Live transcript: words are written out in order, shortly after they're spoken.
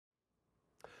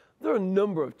There are a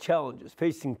number of challenges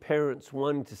facing parents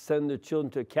wanting to send their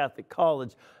children to a Catholic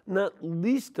college. Not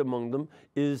least among them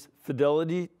is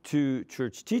fidelity to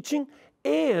church teaching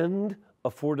and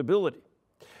affordability.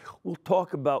 We'll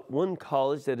talk about one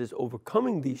college that is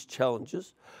overcoming these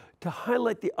challenges to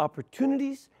highlight the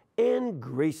opportunities and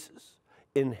graces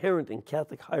inherent in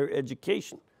Catholic higher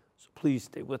education. So please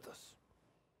stay with us.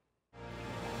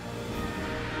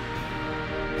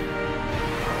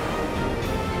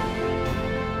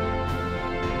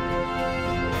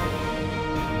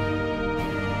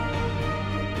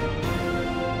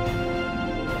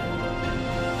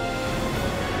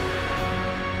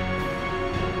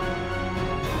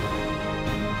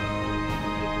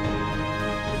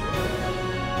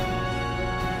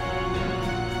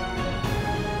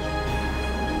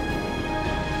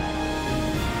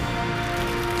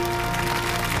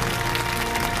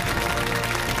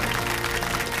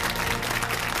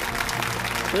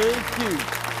 Thank you.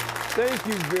 Thank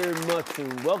you very much,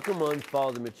 and welcome on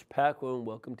Father Mitch Pacwa, and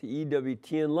welcome to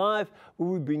EWTN Live, where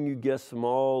we bring you guests from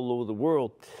all over the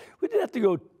world. We didn't have to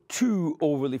go too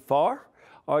overly far.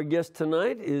 Our guest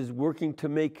tonight is working to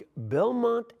make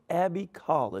Belmont Abbey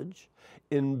College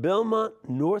in Belmont,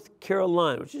 North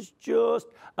Carolina, which is just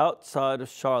outside of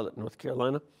Charlotte, North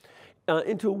Carolina,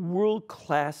 into a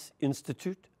world-class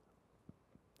institute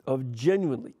of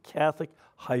genuinely Catholic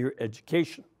higher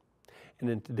education. And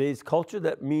in today's culture,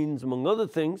 that means, among other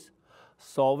things,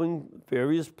 solving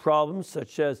various problems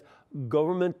such as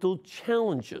governmental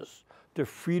challenges to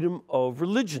freedom of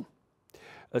religion,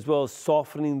 as well as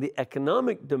softening the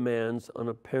economic demands on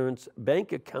a parent's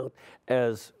bank account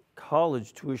as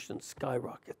college tuition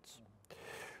skyrockets.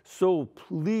 So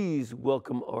please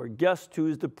welcome our guest, who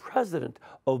is the president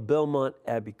of Belmont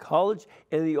Abbey College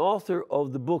and the author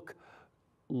of the book,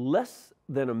 Less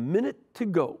Than a Minute to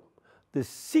Go, The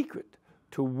Secret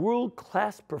to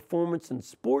world-class performance in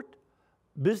sport,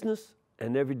 business,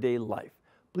 and everyday life.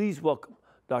 Please welcome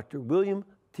Dr. William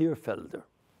Thierfelder.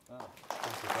 Oh,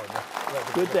 thank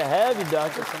you, Good to have you,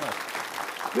 Doctor. Thanks so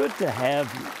much. Good to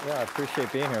have you. Yeah, I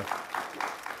appreciate being here.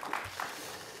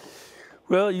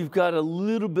 Well, you've got a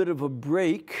little bit of a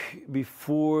break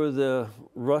before the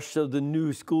rush of the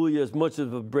new school year, as much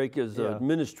of a break as an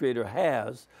administrator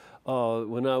has.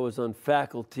 When I was on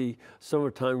faculty,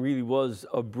 summertime really was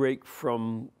a break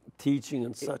from teaching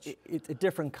and such. It's a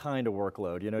different kind of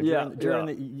workload, you know.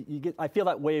 You get, I feel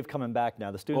that wave coming back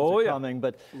now. The students are coming,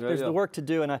 but there's the work to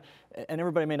do, and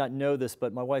everybody may not know this,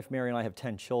 but my wife Mary and I have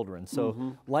 10 children,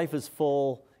 so life is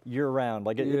full year-round.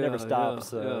 Like it never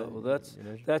stops. Well,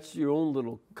 that's your own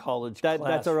little college class.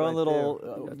 That's our own little,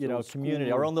 little community,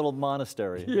 school. our own little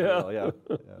monastery. Yeah.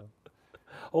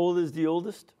 How old is the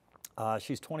oldest?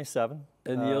 She's 27.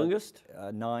 And the youngest?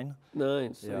 9.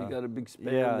 9. So you got a big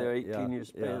span there, 18-year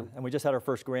span. Yeah. And we just had our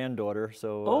first granddaughter.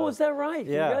 So. Oh, is that right?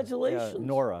 Yeah, Congratulations. Yeah,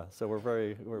 Nora. So we're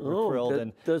thrilled.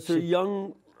 And does her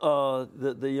young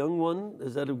the young one,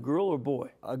 is that a girl or boy?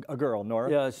 A girl,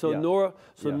 Nora. Yeah. So Nora.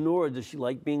 So Nora, does she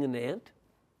like being an aunt?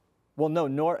 Well,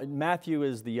 no, Matthew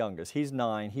is the youngest. He's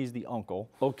 9. He's the uncle.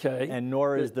 Okay. And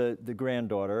Nora is the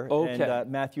granddaughter. Okay.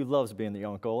 And Matthew loves being the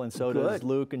uncle, and so does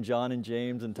Luke and John and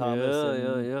James and Thomas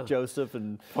and Joseph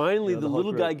and. Finally, the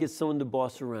little guy gets someone to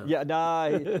boss around. Yeah, nah.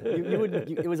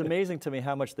 It was amazing to me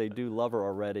how much they do love her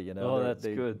already. You know. Oh, that's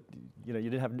good. You know, you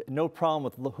didn't have no problem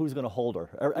with who's going to hold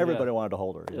her. Everybody wanted to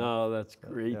hold her. You know? Oh, that's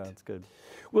great. Yeah, it's good.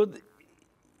 Well.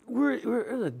 We're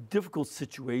in a difficult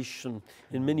situation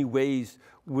in many ways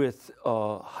with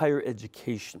higher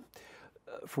education.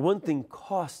 For one thing,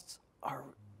 costs are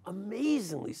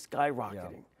amazingly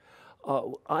skyrocketing.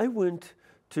 I went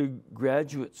to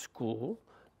graduate school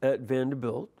at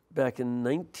Vanderbilt back in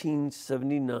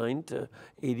 1979 to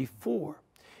 84.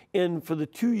 And for the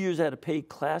 2 years I had to pay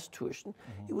class tuition,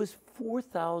 it was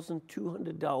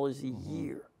 $4,200 a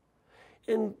year.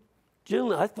 And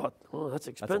generally, I thought, oh, that's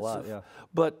expensive. That's a lot,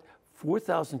 But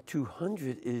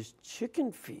 $4,200 is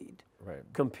chicken feed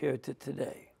compared to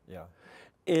today. Yeah.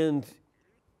 And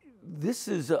this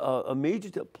is a major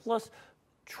deal. Plus,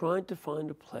 trying to find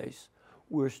a place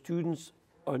where students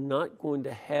are not going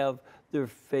to have their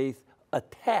faith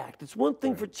attacked. It's one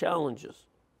thing for challenges.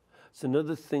 It's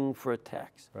another thing for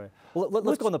attacks. Right. Well,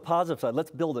 let's go on the positive side. Let's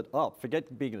build it up.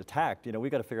 Forget being attacked. You know,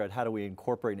 we've got to figure out how do we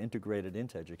incorporate and integrate it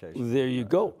into education. There you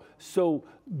go. So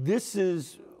this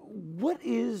is, what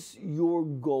is your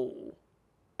goal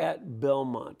at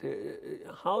Belmont?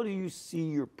 How do you see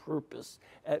your purpose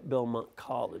at Belmont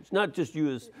College? Not just you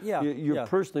as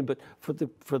personally, but for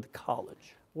the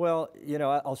college. Well, you know,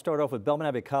 I'll start off with Belmont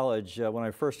Abbey College. When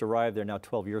I first arrived there now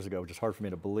 12 years ago, which is hard for me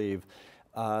to believe,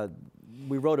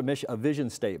 we wrote a vision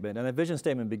statement, and that vision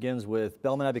statement begins with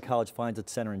Belmont Abbey College finds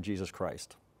its center in Jesus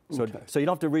Christ. So, so you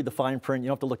don't have to read the fine print, you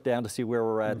don't have to look down to see where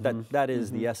we're at. That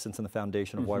is the essence and the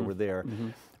foundation of why we're there.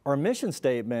 Our mission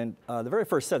statement, the very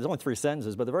first sentence, there's only 3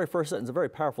 sentences, but the very first sentence is a very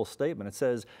powerful statement. It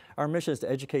says, our mission is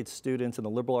to educate students in the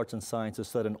liberal arts and sciences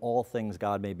so that in all things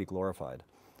God may be glorified.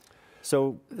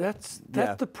 So that's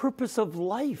the purpose of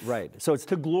life. Right. So it's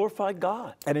to glorify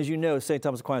God. And as you know, St.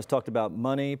 Thomas Aquinas talked about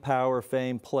money, power,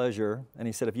 fame, pleasure. And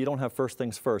he said, if you don't have first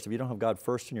things first, if you don't have God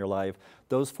first in your life,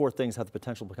 those 4 things have the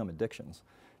potential to become addictions.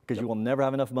 Because you will never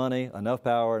have enough money, enough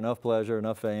power, enough pleasure,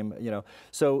 enough fame, you know.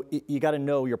 So you got to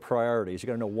know your priorities. You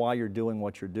got to know why you're doing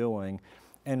what you're doing.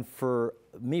 And for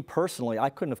me personally, I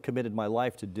couldn't have committed my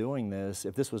life to doing this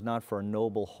if this was not for a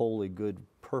noble, holy, good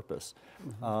purpose.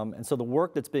 And so the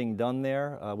work that's being done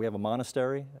there, we have a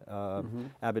monastery.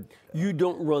 Abbot. You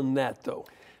don't run that, though.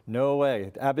 No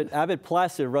way. Abbot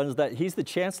Placid runs that. He's the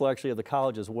chancellor, actually, of the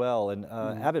college as well. And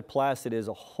Abbot Placid is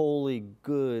a holy,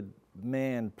 good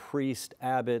man, priest,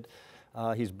 abbot.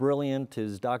 He's brilliant.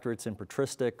 His doctorate's in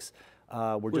patristics.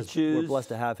 We're blessed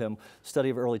to have him. Study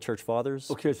of early church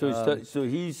fathers. Okay, so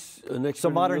he's an expert. So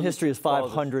modern history is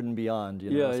 500 and beyond. You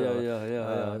know,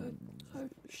 yeah.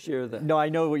 Share that. No, I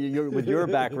know with your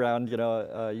background, you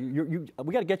know,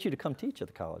 we got to get you to come teach at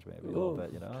the college, maybe a little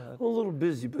bit. You know, I'm a little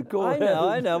busy, but go ahead.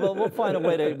 I know, but we'll find a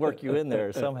way to work you in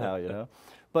there somehow. You know,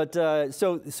 but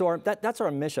that's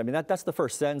our mission. I mean, that's the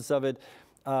first sentence of it.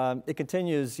 It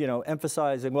continues, you know,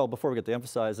 emphasizing, well, before we get to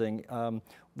emphasizing,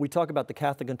 we talk about the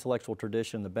Catholic intellectual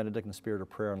tradition, the Benedictine spirit of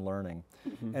prayer and learning.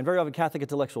 And very often Catholic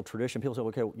intellectual tradition, people say,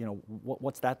 okay, you know,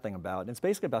 what's that thing about? And it's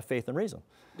basically about faith and reason.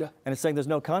 Yeah. And it's saying there's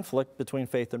no conflict between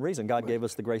faith and reason. God gave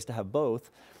us the grace to have both.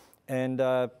 And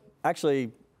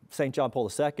actually, St. John Paul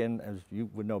II, as you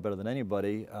would know better than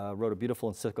anybody, wrote a beautiful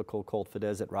encyclical called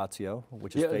Fides et Ratio,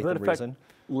 which is faith and reason.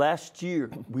 Last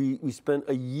year, we spent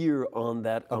a year on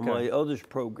that on my others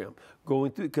program,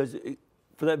 going through, because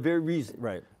for that very reason,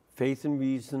 right? Faith and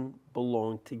reason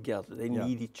belong together. They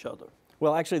need each other.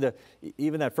 Well, actually,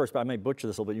 even that first, I may butcher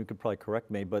this a little bit, you could probably correct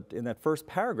me, but in that first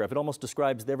paragraph, it almost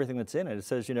describes everything that's in it. It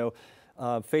says, you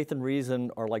know, faith and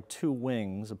reason are like 2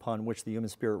 wings upon which the human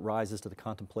spirit rises to the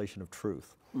contemplation of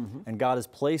truth. And God has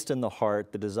placed in the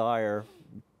heart the desire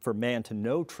for man to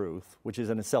know truth, which is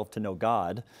in itself to know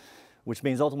God, which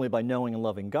means ultimately by knowing and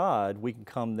loving God, we can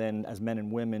come then as men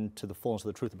and women to the fullness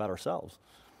of the truth about ourselves.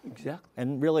 Exactly.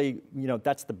 And really, you know,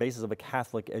 that's the basis of a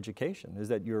Catholic education, is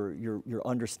that you're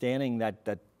understanding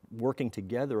that working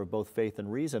together of both faith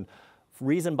and reason.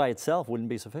 Reason by itself wouldn't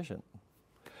be sufficient.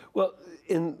 Well,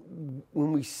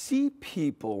 when we see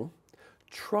people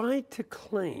try to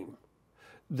claim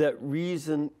that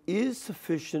reason is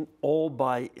sufficient all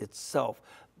by itself,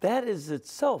 that is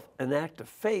itself an act of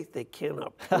faith they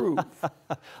cannot prove.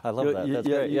 I love that. That's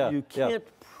great. You can't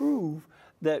prove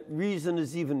that reason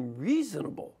is even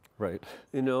reasonable. Right.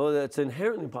 You know, that's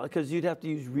inherently possible, because you'd have to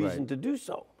use reason to do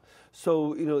so.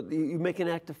 So, you know, you make an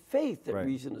act of faith that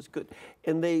reason is good.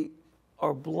 And they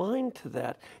are blind to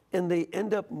that, and they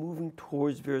end up moving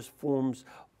towards various forms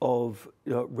of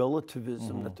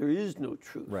relativism, that there is no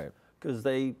truth. Right. Because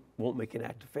they won't make an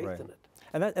act of faith in it.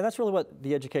 And that's really what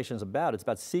the education is about. It's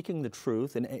about seeking the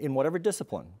truth in whatever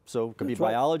discipline. So it could be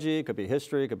biology, it could be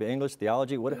history, it could be English,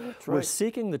 theology, whatever. We're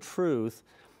seeking the truth,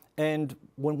 and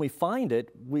when we find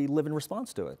it, we live in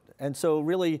response to it. And so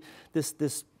really,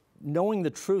 this knowing the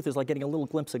truth is like getting a little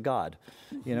glimpse of God,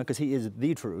 you know, because He is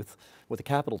the truth with a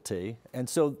capital T. And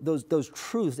so those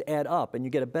truths add up, and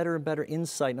you get a better and better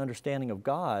insight and understanding of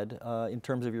God in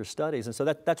terms of your studies. And so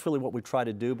that's really what we try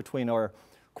to do between our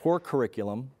core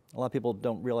curriculum. A lot of people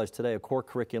don't realize today a core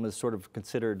curriculum is sort of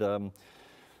considered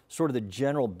sort of the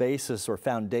general basis or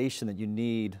foundation that you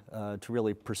need to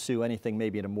really pursue anything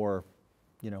maybe in a more,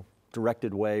 you know,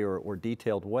 directed way or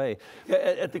detailed way.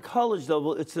 At the college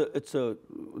level, it's a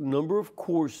number of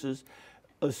courses,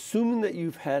 assuming that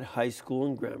you've had high school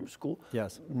and grammar school.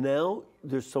 Yes. Now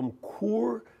there's some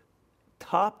core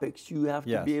topics you have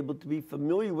to be able to be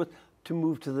familiar with to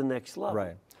move to the next level.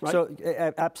 Right. So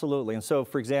absolutely. And so,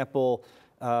 for example,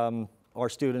 our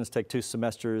students take 2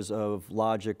 semesters of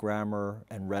logic, grammar,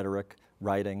 and rhetoric,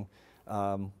 writing.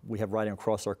 We have writing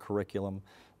across our curriculum.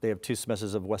 They have 2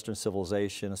 semesters of Western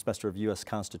civilization, a semester of U.S.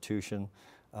 Constitution,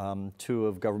 2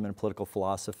 of government and political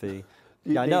philosophy.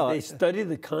 I know. They study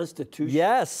the Constitution?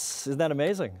 Yes. Isn't that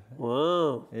amazing?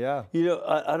 Wow. Yeah. You know,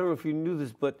 I don't know if you knew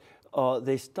this, but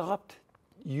they stopped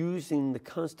using the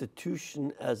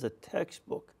Constitution as a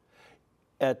textbook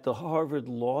at the Harvard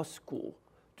Law School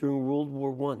during World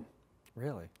War I.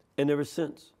 Really? And ever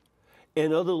since.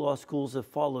 And other law schools have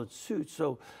followed suit.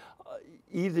 So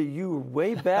either you were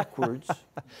way backwards,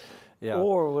 yeah,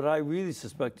 or what I really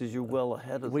suspect is you're well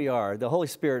ahead of them. We are. The Holy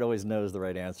Spirit always knows the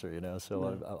right answer, you know, so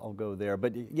yeah. I'll go there.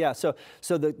 But yeah, so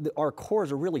our core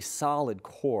is a really solid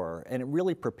core, and it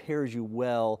really prepares you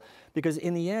well, because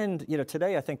in the end, you know,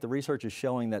 today I think the research is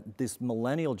showing that this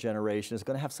millennial generation is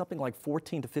going to have something like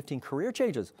 14 to 15 career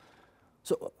changes.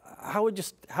 So how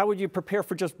would you prepare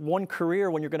for just one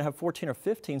career when you're going to have 14 or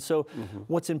 15? So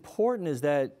what's important is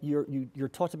that you're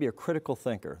taught to be a critical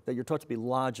thinker, that you're taught to be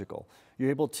logical. You're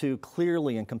able to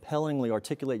clearly and compellingly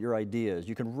articulate your ideas.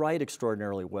 You can write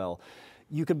extraordinarily well.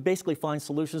 You can basically find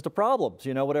solutions to problems,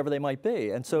 you know, whatever they might be.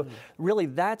 And so really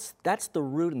that's the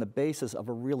root and the basis of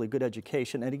a really good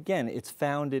education. And again, it's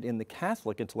founded in the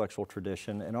Catholic intellectual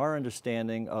tradition and our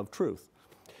understanding of truth.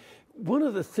 One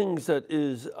of the things that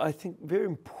is, I think, very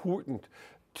important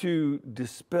to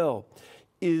dispel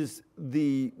is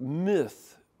the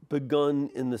myth begun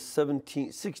in the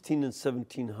 16 and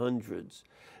 1700s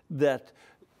that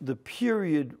the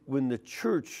period when the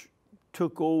church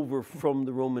took over from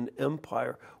the Roman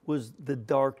Empire was the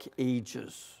Dark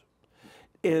Ages.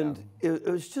 And it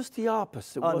was just the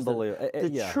opposite. Unbelievable.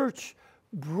 The church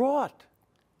brought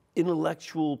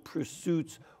intellectual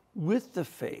pursuits with the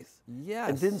faith, yes,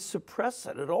 and didn't suppress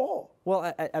it at all.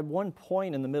 Well, at one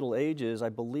point in the Middle Ages, I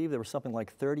believe there was something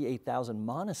like 38,000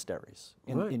 monasteries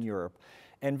in Europe.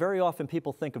 And very often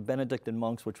people think of Benedictine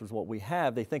monks, which was what we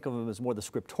have, they think of them as more the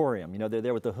scriptorium. You know, they're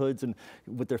there with the hoods and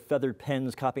with their feathered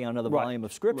pens copying out another volume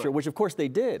of scripture, which of course they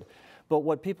did. But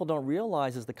what people don't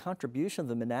realize is the contribution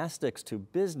of the monastics to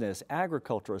business,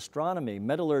 agriculture, astronomy,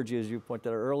 metallurgy, as you pointed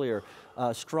out earlier,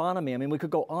 astronomy. I mean, we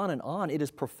could go on and on. It is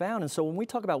profound. And so when we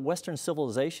talk about Western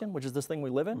civilization, which is this thing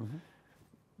we live in,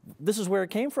 this is where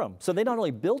it came from. So they not only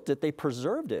built it, they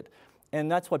preserved it. And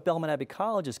that's what Belmont Abbey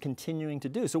College is continuing to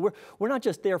do. So we're not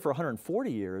just there for 140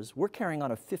 years, we're carrying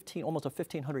on almost a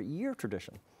 1,500-year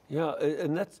tradition. Yeah,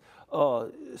 and that's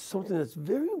something that's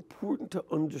very important to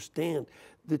understand.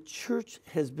 The church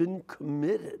has been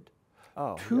committed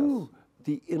to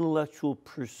the intellectual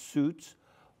pursuits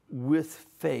with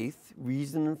faith,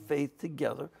 reason and faith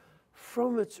together,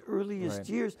 from its earliest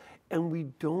years, and we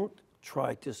don't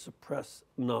try to suppress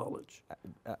knowledge.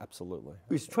 Absolutely.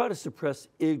 We try to suppress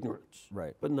ignorance,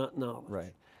 but not knowledge.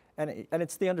 Right, and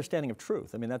it's the understanding of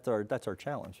truth. I mean, that's our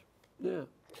challenge. Yeah.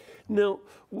 Now,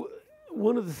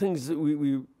 one of the things that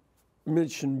we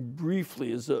mentioned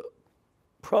briefly is a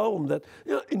problem that,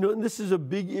 you know, and this is a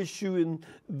big issue in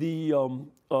the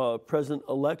present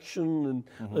election,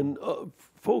 and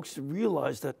folks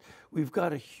realize that we've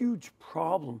got a huge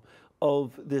problem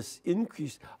of this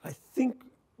increase. I think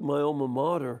my alma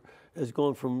mater has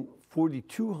gone from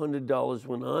 $4,200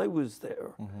 when I was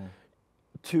there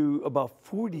to about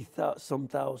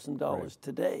 $40,000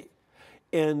 today.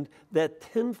 And that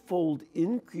tenfold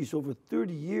increase over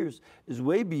 30 years is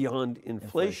way beyond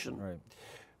inflation.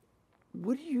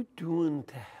 What are you doing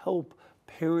to help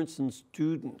parents and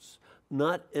students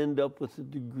not end up with a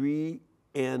degree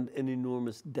and an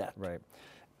enormous debt?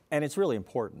 And it's really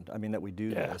important, I mean, that we do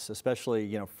this, especially,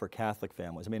 you know, for Catholic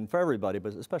families. I mean, for everybody,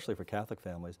 but especially for Catholic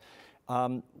families.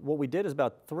 What we did is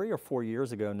about 3 or 4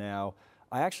 years ago now,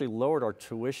 I actually lowered our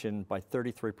tuition by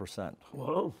 33%.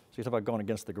 Wow. So you talk about going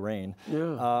against the grain.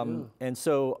 And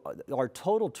so our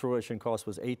total tuition cost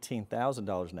was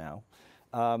 $18,000 now.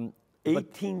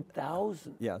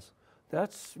 18,000? Yes.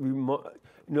 That's remarkable.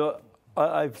 You know,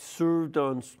 I've served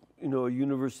on, you know, a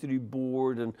university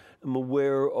board, and I'm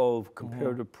aware of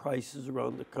comparative prices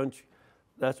around the country.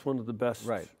 That's one of the best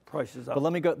prices out. But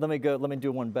let me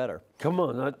do one better. Come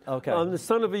on. I'm the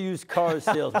son of a used car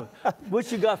salesman.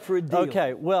 What you got for a deal?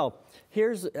 Okay, well,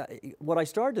 here's what I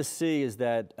started to see is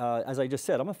that, as I just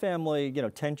said, I'm a family, you know,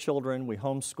 10 children, we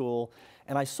homeschool,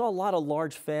 and I saw a lot of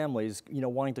large families, you know,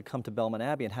 wanting to come to Belmont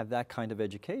Abbey and have that kind of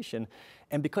education.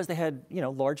 And because they had, you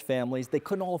know, large families, they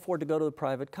couldn't all afford to go to the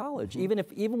private college.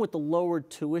 Even with the lowered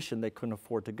tuition, they couldn't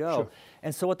afford to go.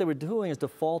 And so what they were doing is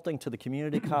defaulting to the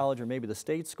community college or maybe the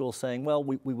state school, saying, well,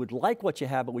 we would like what you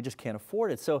have, but we just can't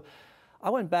afford it. So I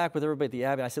went back with everybody at the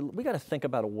Abbey and I said, we got to think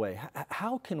about a way.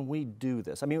 How can we do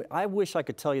this? I mean, I wish I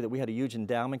could tell you that we had a huge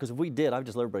endowment, because if we did, I'd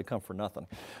just let everybody come for nothing.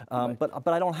 But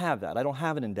I don't have that. I don't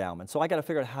have an endowment. So I got to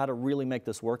figure out how to really make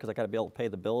this work, because I got to be able to pay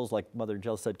the bills, like Mother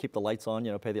Jill said, keep the lights on,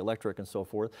 you know, pay the electric and so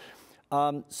forth.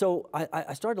 So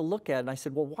I started to look at it and I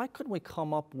said, well, why couldn't we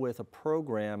come up with a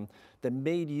program that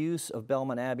made use of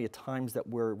Belmont Abbey at times that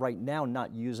we're right now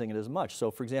not using it as much? So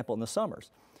for example, in the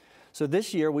summers. So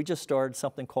this year, we just started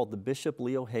something called the Bishop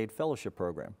Leo Haid Fellowship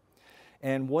Program.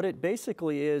 And what it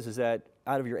basically is that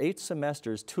out of your 8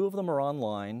 semesters, 2 of them are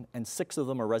online and 6 of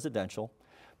them are residential.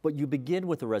 but you begin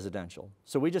with the residential.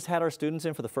 So we just had our students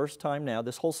in for the first time now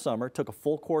this whole summer, took a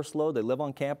full course load. They live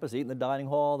on campus, eat in the dining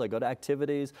hall, they go to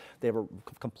activities, they have a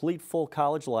complete full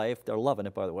college life. They're loving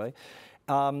it, by the way.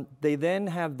 They then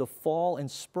have the fall and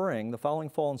spring, the following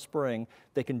fall and spring,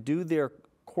 they can do their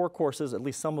core courses, at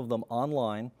least some of them,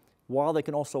 online, while they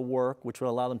can also work, which will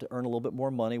allow them to earn a little bit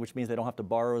more money, which means they don't have to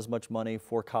borrow as much money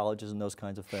for colleges and those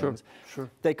kinds of things. Sure.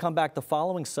 They come back the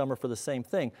following summer for the same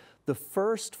thing. The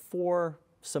first 4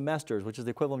 semesters, which is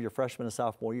the equivalent of your freshman and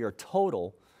sophomore year,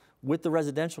 total, with the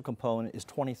residential component, is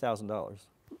 $20,000.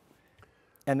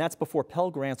 And that's before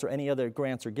Pell Grants or any other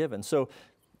grants are given. So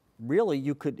really,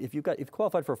 you could, if you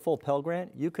qualified for a full Pell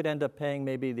Grant, you could end up paying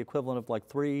maybe the equivalent of like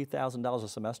 $3,000 a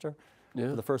semester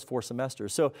for the first 4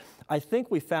 semesters. So I think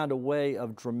we found a way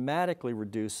of dramatically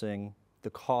reducing the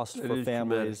cost for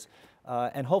families.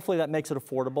 And hopefully that makes it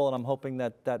affordable, and I'm hoping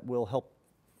that that will help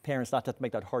parents not to have to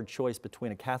make that hard choice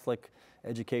between a Catholic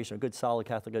education, a good solid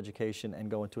Catholic education,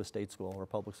 and go into a state school or a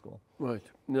public school. Right.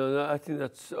 No, I think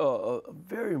that's a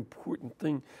very important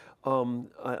thing.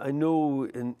 I know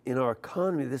in our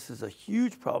economy this is a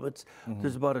huge problem.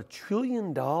 There's about $1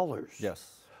 trillion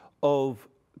of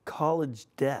college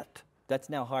debt. That's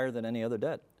now higher than any other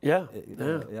debt. Yeah.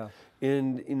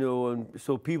 And and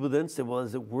so people then say, well,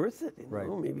 is it worth it? Right.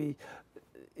 Maybe.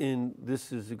 And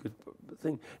this is a good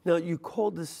thing. Now, you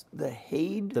call this the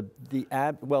Haid?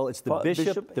 Well, it's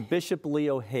the Bishop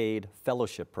Leo Haid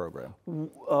Fellowship Program.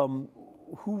 Who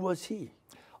was he?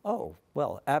 Oh,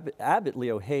 well, Abbot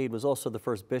Leo Haid was also the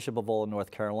first bishop of all of North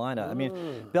Carolina. I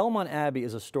mean, Belmont Abbey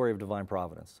is a story of divine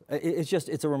providence.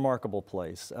 It's a remarkable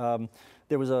place.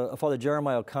 There was a Father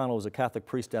Jeremiah O'Connell, who was a Catholic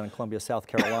priest down in Columbia, South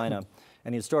Carolina,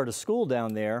 and he had started a school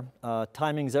down there.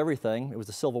 Timing's everything. It was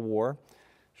the Civil War.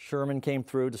 Sherman came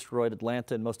through, destroyed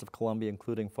Atlanta and most of Columbia,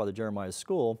 including Father Jeremiah's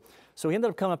school. So he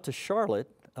ended up coming up to Charlotte,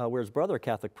 where his brother, a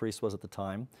Catholic priest, was at the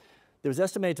time. There was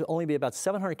estimated to only be about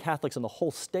 700 Catholics in the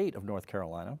whole state of North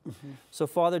Carolina. So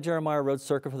Father Jeremiah rode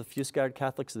circuit for the few scattered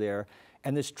Catholics there,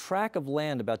 and this tract of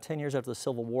land about 10 years after the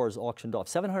Civil War is auctioned off.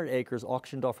 700 acres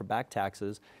auctioned off for back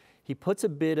taxes. He puts a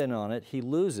bid in on it, he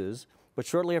loses, but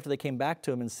shortly after they came back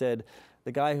to him and said,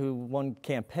 the guy who won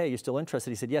can't pay, you're still interested?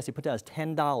 He said, yes. He put down his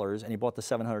 $10 and he bought the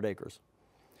 700 acres.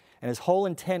 And his whole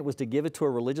intent was to give it to a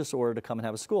religious order to come and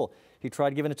have a school. He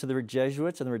tried giving it to the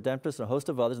Jesuits and the Redemptorists and a host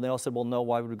of others, and they all said, well, no,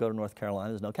 why would we go to North Carolina?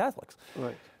 There's no Catholics.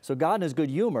 Right. So God in his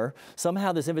good humor,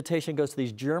 somehow this invitation goes to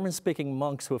these German-speaking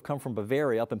monks who have come from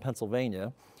Bavaria up in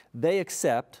Pennsylvania. They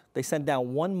accept. They send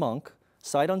down 1 monk,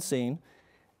 sight unseen.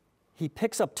 He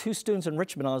picks up 2 students in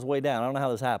Richmond on his way down. I don't know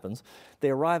how this happens. They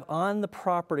arrive on the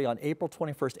property on April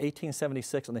 21st,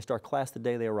 1876, and they start class the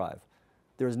day they arrive.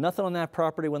 There is nothing on that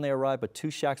property when they arrive but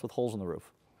 2 shacks with holes in the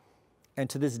roof. And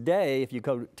to this day, if you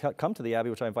come to the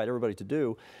Abbey, which I invite everybody to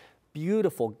do,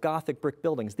 beautiful Gothic brick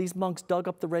buildings. These monks dug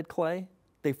up the red clay,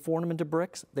 they formed them into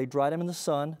bricks, they dried them in the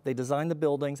sun, they designed the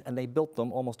buildings, and they built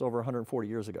them almost over 140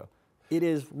 years ago. It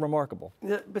is remarkable.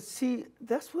 Yeah, but see,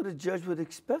 that's what a Jesuit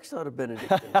expects out of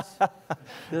Benedictines.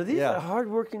 These are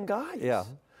hardworking guys. Yeah.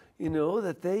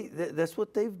 That's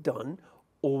what they've done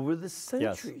over the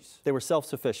centuries. Yes. They were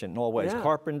self-sufficient in all ways. Yeah.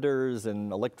 Carpenters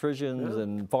and electricians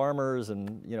and farmers,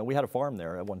 and we had a farm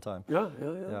there at one time. Yeah.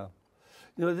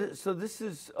 So this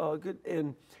is good,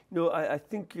 and I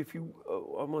think if you,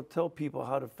 I'm going to tell people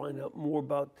how to find out more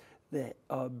about the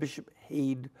Bishop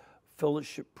Haid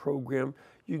Fellowship Program.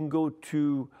 You can go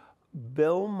to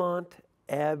Belmont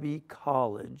Abbey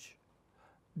College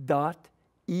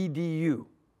 .edu.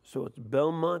 So it's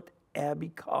Belmont Abbey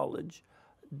College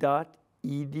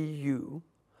 .edu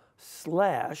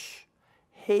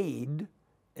 / Haid,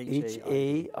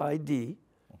 H-A-I-D,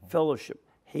 Fellowship,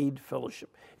 Haid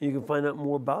Fellowship. And you can find out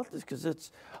more about this because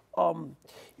it's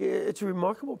a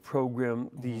remarkable program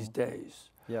these days.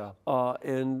 Yeah,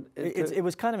 and it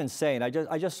was kind of insane. I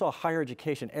just saw higher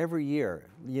education every year.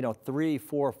 3,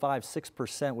 4, 5,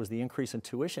 6% was the increase in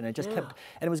tuition. And it just kept,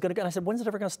 and it was going to. And I said, when's it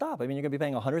ever going to stop? I mean, you're going to be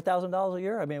paying $100,000 a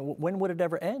year. I mean, when would it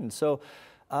ever end? So,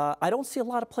 I don't see a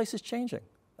lot of places changing.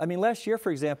 I mean, last year,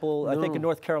 for example, I think in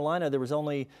North Carolina there was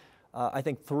only, I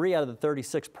think 3 out of the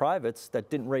 36 privates that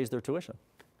didn't raise their tuition.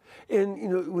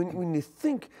 And when you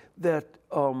think that,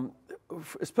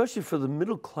 especially for the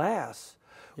middle class.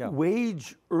 Yeah.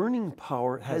 Wage earning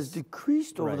power has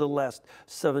decreased over the last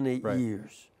 7, 8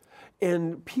 years.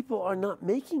 And people are not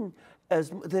making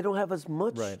they don't have as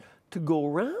much to go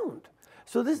around.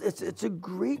 So it's a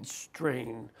great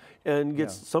strain, and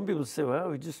gets some people say, well,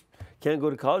 we just can't go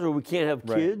to college, or we can't have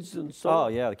kids, and so. Oh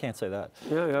yeah, they can't say that.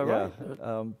 Right.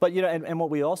 But and what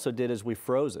we also did is we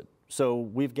froze it. So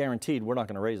we've guaranteed we're not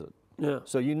going to raise it. Yeah.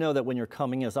 So you know that when you're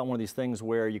coming in, it's not one of these things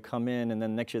where you come in and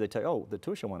then next year they tell you, oh, the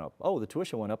tuition went up. Oh, the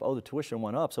tuition went up. Oh, the tuition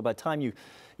went up. So by the time you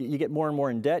get more and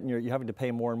more in debt and you're having to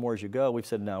pay more and more as you go, we've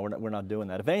said, no, we're not doing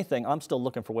that. If anything, I'm still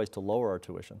looking for ways to lower our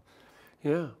tuition.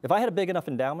 Yeah. If I had a big enough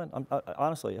endowment,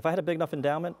 honestly, if I had a big enough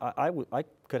endowment, I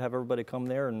could have everybody come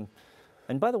there. And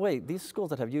by the way, these schools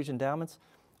that have huge endowments,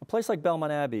 a place like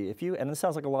Belmont Abbey, if you, and this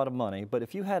sounds like a lot of money, but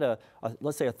if you had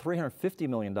let's say a $350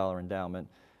 million endowment,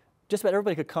 just about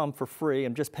everybody could come for free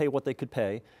and just pay what they could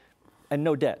pay, and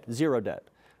no debt, zero debt.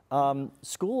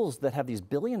 Schools that have these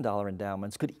billion-dollar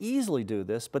endowments could easily do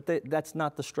this, but that's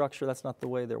not the structure, that's not the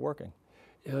way they're working.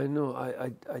 Yeah, I know.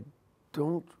 I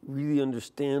don't really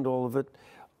understand all of it.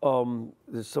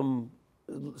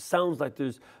 Sounds like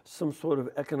there's some sort of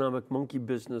economic monkey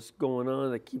business going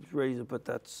on that keeps raising, but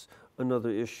that's another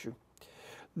issue.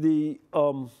 The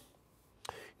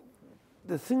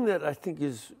thing that I think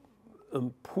is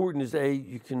important is,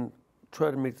 you can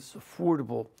try to make this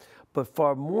affordable, but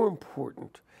far more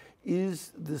important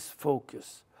is this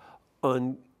focus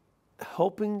on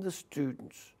helping the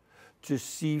students to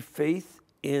see faith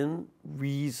and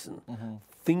reason,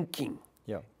 thinking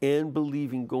and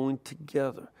believing going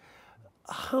together.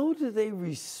 How do they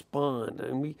respond?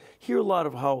 And we hear a lot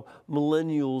of how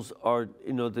millennials are,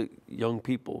 the young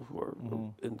people who are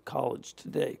in college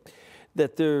today,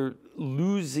 that they're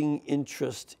losing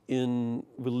interest in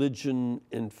religion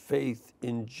and faith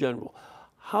in general.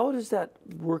 How does that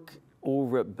work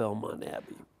over at Belmont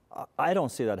Abbey? I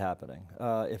don't see that happening.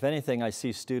 If anything, I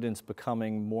see students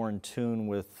becoming more in tune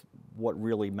with what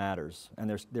really matters, and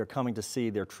they're coming to see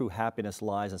their true happiness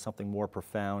lies in something more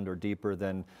profound or deeper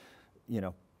than,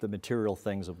 the material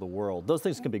things of the world. Those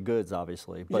things can be goods,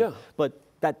 obviously, but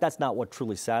that's not what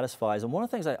truly satisfies. And one of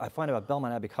the things I find about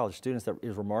Belmont Abbey College students that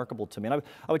is remarkable to me, and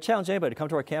I would challenge anybody to come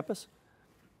to our campus,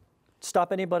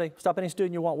 stop any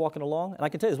student you want walking along, and I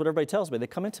can tell you this is what everybody tells me. They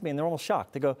come into me and they're almost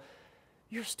shocked. They go,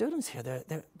 your students here,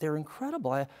 they're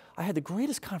incredible. I had the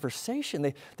greatest conversation.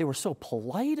 They were so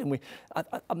polite, and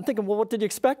I'm thinking, well, what did you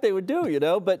expect they would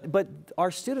do, But our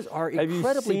students are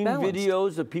incredibly balanced. Have you seen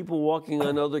videos of people walking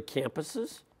on other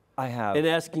campuses? I have. And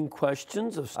asking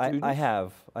questions of students? I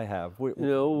have. Between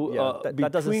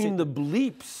the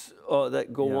bleeps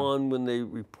that go on when they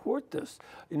report this,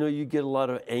 you get a lot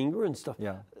of anger and stuff.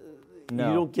 Yeah. No.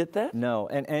 You don't get that? No,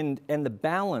 and the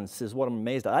balance is what I'm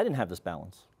amazed at. I didn't have this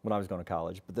balance when I was going to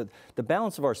college, but the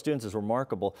balance of our students is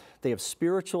remarkable. They have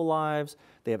spiritual lives,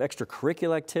 they have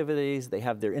extracurricular activities, they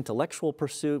have their intellectual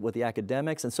pursuit with the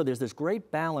academics, and so there's this great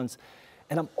balance.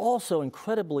 And I'm also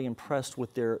incredibly impressed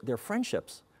with their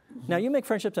friendships. Now, you make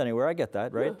friendships anywhere, I get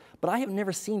that, right? Yeah. But I have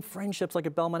never seen friendships like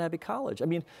at Belmont Abbey College. I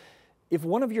mean, if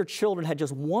one of your children had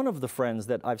just one of the friends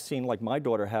that I've seen, like my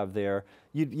daughter have there,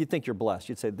 you'd think you're blessed.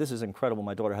 You'd say, this is incredible,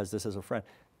 my daughter has this as a friend.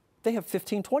 They have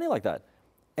 15, 20 like that.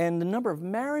 And the number of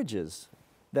marriages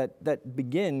that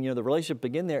begin, the relationship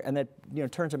begin there, and that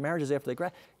turn to marriages after they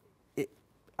graduate,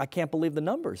 I can't believe the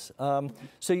numbers.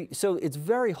 So it's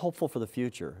very hopeful for the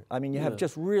future. I mean, you have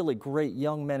just really great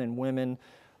young men and women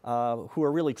who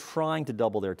are really trying to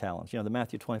double their talents. The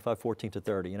Matthew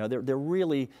 25:14-30. They're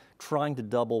really trying to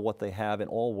double what they have in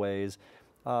all ways.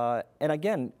 And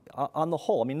again, on the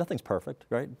whole, I mean, nothing's perfect,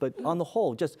 right? But on the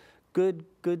whole, just good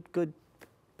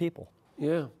people.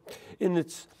 Yeah, and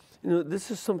it's this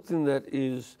is something that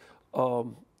is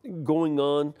going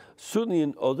on certainly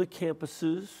in other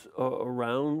campuses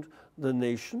around the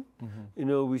nation.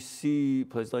 We see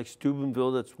places like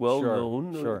Steubenville that's well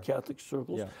known in Catholic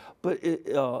circles, but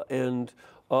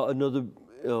another.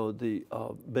 The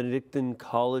Benedictine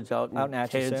College out in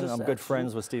Atchison. Kansas. I'm good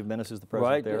friends with Steve Minnis, who's the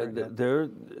president there. Right, they're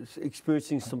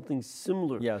experiencing something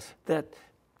similar. Yes.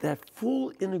 That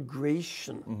full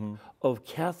integration of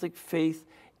Catholic faith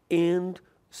and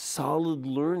solid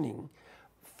learning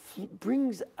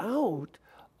brings out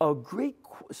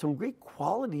some great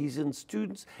qualities in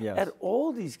students at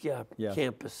all these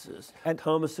campuses. And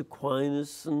Thomas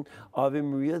Aquinas and Ave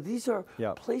Maria, these are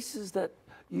places that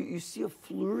you see a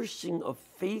flourishing of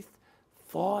faith,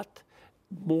 thought,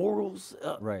 morals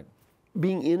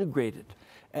being integrated.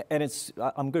 And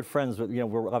I'm good friends with,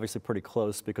 we're obviously pretty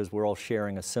close because we're all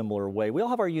sharing a similar way. We all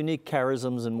have our unique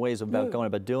charisms and ways about going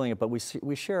about doing it, but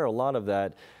we share a lot of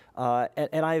that.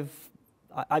 And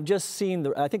I've just seen,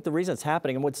 I think the reason it's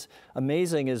happening, and what's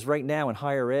amazing is right now in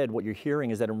higher ed, what you're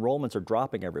hearing is that enrollments are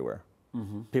dropping everywhere.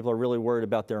 People are really worried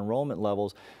about their enrollment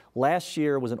levels. Last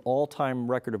year was an all-time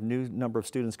record of new number of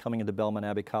students coming into Belmont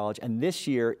Abbey College, and this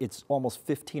year it's almost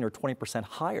 15 or 20%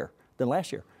 higher than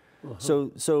last year.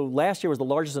 So last year was the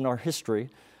largest in our history.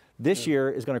 This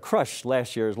year is going to crush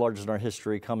last year's largest in our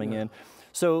history coming in.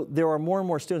 So there are more and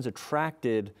more students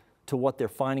attracted to what they're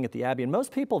finding at the Abbey. And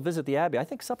most people visit the Abbey. I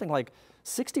think something like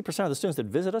 60% of the students that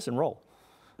visit us enroll.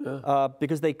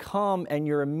 Because they come and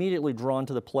you're immediately drawn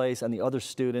to the place and the other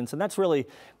students. And that's really,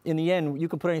 in the end, you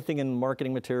can put anything in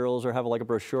marketing materials or have like a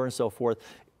brochure and so forth.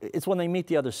 It's when they meet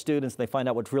the other students and they find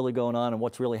out what's really going on and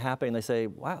what's really happening. They say,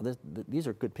 wow, these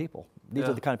are good people. These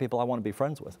are the kind of people I want to be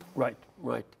friends with. Right,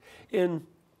 right. And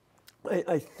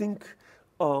I think,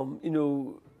 you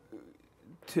know,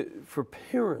 for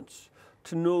parents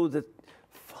to know that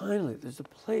finally there's a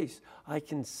place I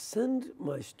can send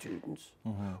my students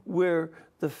where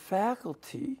the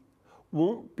faculty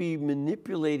won't be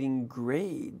manipulating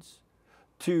grades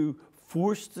to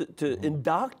force to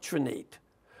indoctrinate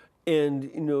and,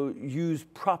 you know, use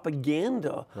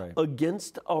propaganda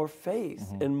against our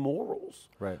faith and morals.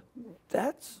 Right.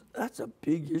 That's a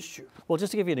big issue. Well,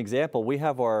 just to give you an example, we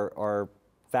have our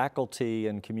faculty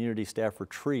and community staff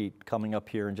retreat coming up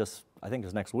here in just, I think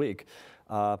it's next week.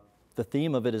 The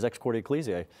theme of it is Ex Corde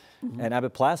Ecclesiae, and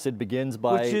Abbot Placid begins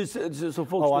by... Which is, so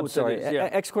folks know I'm sorry.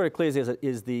 Ex Corde Ecclesiae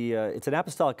is it's an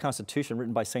apostolic constitution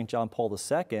written by St. John Paul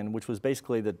II, which was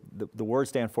basically the word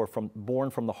stand for born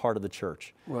from the heart of the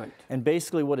church. Right. And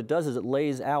basically what it does is it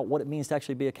lays out what it means to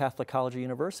actually be a Catholic college or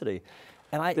university.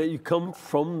 And that you come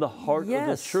from the heart of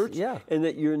the church, and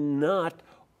that you're not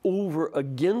over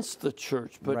against the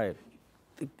church, but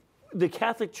the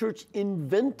Catholic Church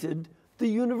invented the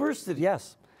university.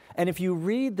 Yes. And if you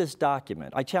read this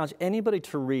document, I challenge anybody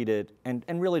to read it and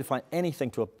really to find anything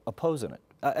to oppose in it.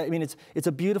 I mean, it's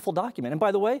a beautiful document. And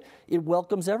by the way, it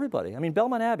welcomes everybody. I mean,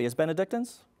 Belmont Abbey, as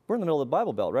Benedictines, we're in the middle of the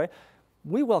Bible Belt, right?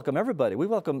 We welcome everybody. We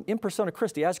welcome in persona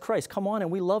Christi, as Christ. Come on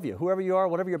and we love you. Whoever you are,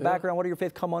 whatever your background, whatever your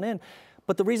faith, come on in.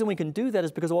 But the reason we can do that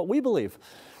is because of what we believe.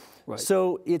 Right.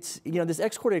 So it's, you know, this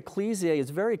Ex Corde Ecclesiae is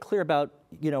very clear about,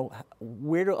 you know,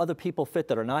 where do other people fit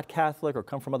that are not Catholic or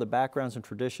come from other backgrounds and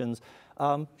traditions.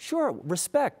 Sure,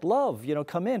 respect, love, you know,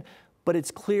 come in, but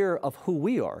it's clear of who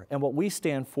we are and what we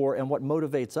stand for and what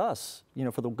motivates us, you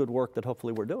know, for the good work that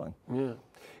hopefully we're doing. Yeah.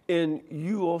 And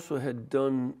you also had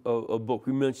done a book,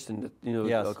 we mentioned it, you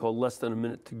know, called Less Than a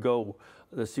Minute to Go,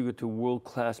 The Secret to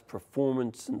World-Class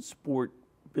Performance in Sport,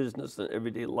 Business, and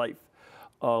Everyday Life.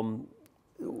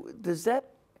 Does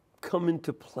that come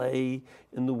into play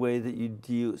in the way that you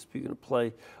deal, speaking of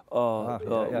play,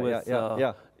 with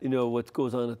you know, what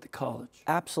goes on at the college?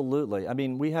 Absolutely. I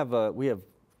mean, we have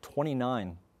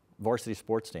 29 varsity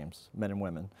sports teams, men and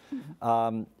women.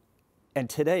 And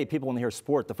today, people when they hear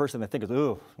sport, the first thing they think is,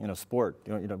 oh, you know, sport.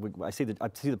 I see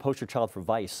the poster child for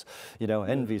vice. You know,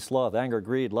 envy, sloth, anger,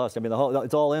 greed, lust. I mean,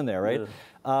 it's all in there, right?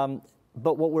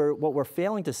 But what we're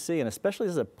failing to see, and especially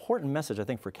this is an important message, I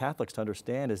think, for Catholics to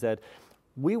understand, is that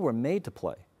we were made to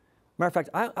play. Matter of fact,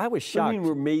 I was shocked. What do you mean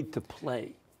we're made to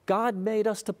play? God made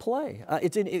us to play.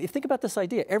 Think about this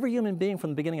idea. Every human being from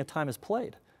the beginning of time has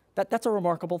played. That's a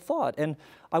remarkable thought. And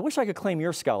I wish I could claim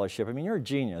your scholarship. I mean, you're a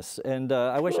genius. And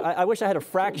I wish I had a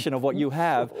fraction of what you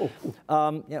have. You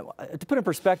know, to put in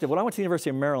perspective, when I went to the University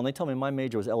of Maryland, they told me my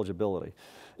major was eligibility.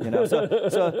 You know, so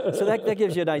that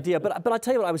gives you an idea. But I'll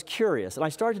tell you what, I was curious, and I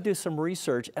started to do some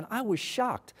research, and I was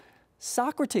shocked.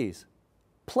 Socrates,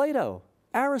 Plato,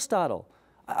 Aristotle,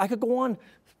 I could go on,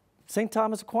 St.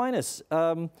 Thomas Aquinas,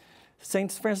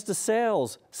 St. Francis de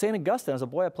Sales, St. Augustine. As a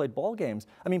boy, I played ball games.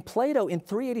 I mean, Plato in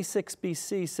 386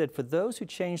 BC said, for those who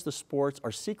change the sports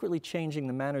are secretly changing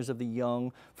the manners of the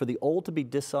young, for the old to be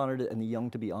dishonored and the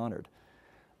young to be honored.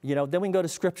 You know, then we can go to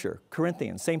Scripture.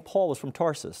 Corinthians, St. Paul was from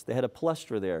Tarsus. They had a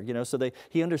palestra there, you know, so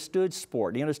he understood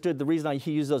sport. He understood the reason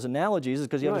he used those analogies is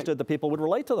because he understood that people would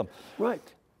relate to them. Right.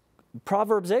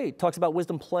 Proverbs 8 talks about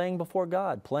wisdom playing before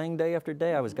God, playing day after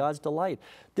day. I was God's delight.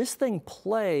 This thing,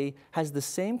 play, has the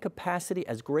same capacity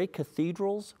as great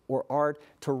cathedrals or art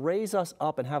to raise us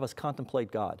up and have us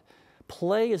contemplate God.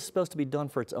 Play is supposed to be done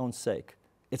for its own sake.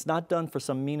 It's not done for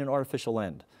some mean and artificial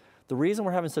end. The reason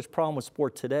we're having such a problem with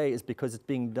sport today is because it's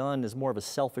being done as more of a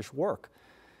selfish work.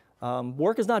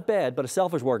 Work is not bad, but a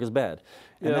selfish work is bad.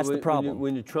 And that's the problem.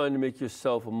 When you're trying to make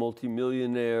yourself a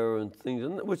multimillionaire and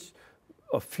things, which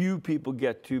a few people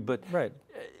get to, but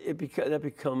that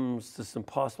becomes this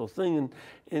impossible thing.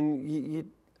 And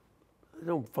I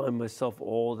don't find myself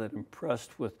all that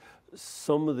impressed with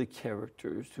some of the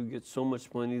characters who get so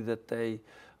much money that they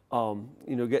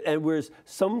you know, and whereas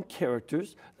some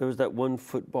characters, there was that one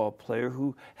football player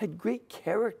who had great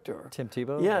character. Tim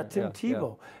Tebow? Yeah, Tim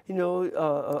Tebow. You know,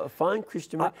 a fine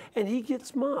Christian man, and he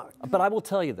gets mocked. But I will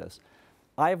tell you this.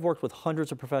 I have worked with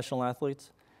hundreds of professional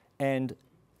athletes, and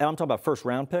I'm talking about first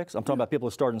round picks. I'm talking about people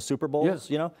who start in Super Bowls,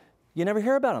 you know. You never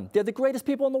hear about them. They're the greatest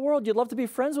people in the world. You'd love to be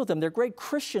friends with them. They're great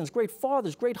Christians, great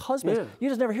fathers, great husbands. Yeah. You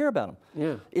just never hear about them.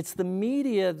 Yeah. It's the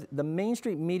media, the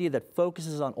mainstream media that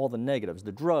focuses on all the negatives,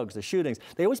 the drugs, the shootings.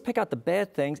 They always pick out the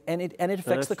bad things, and it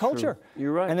affects the culture. True.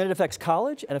 You're right. And then it affects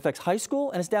college, and it affects high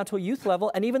school, and it's down to a youth level,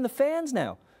 and even the fans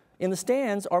now in the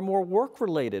stands are more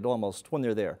work-related almost when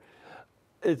they're there.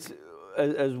 It's,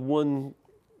 as one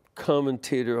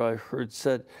commentator I heard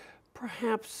said,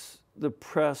 perhaps the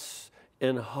press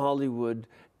and Hollywood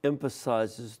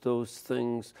emphasizes those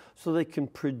things so they can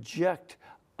project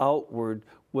outward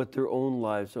what their own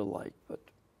lives are like. But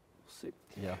we'll see.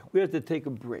 Yeah. We have to take a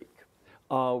break.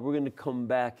 We're going to come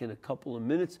back in a couple of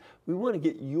minutes. We want to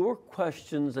get your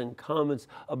questions and comments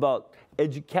about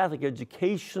Catholic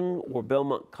education or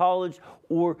Belmont College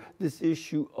or this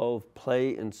issue of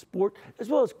play and sport, as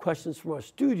well as questions from our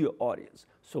studio audience.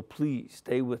 So please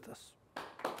stay with us.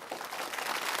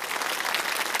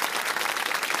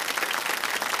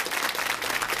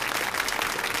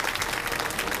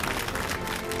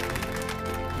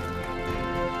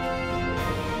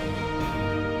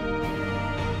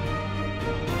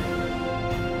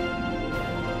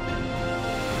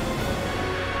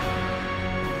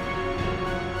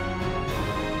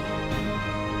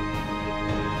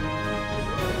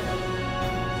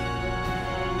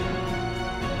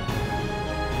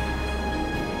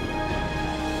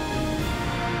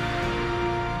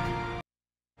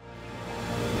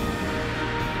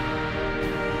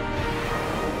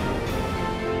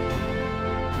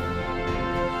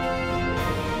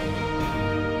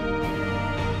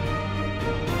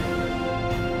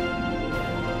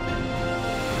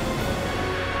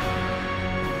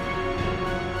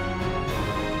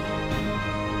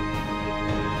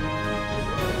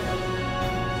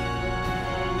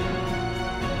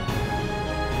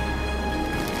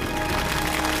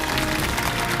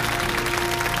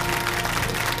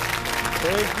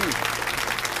 Thank you.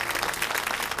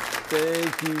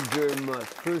 Thank you very much.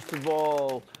 First of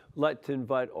all, I'd like to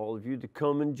invite all of you to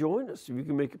come and join us. If you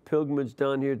can make a pilgrimage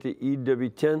down here to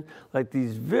EWTN, like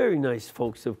these very nice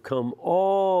folks have come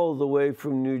all the way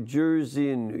from New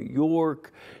Jersey and New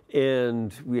York,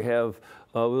 and we have,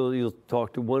 you'll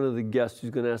talk to one of the guests who's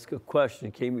going to ask a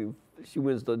question. She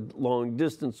wins the long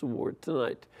distance award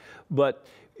tonight. But,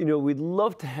 you know, we'd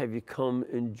love to have you come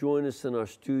and join us in our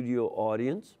studio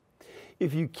audience.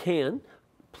 If you can,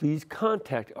 please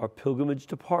contact our pilgrimage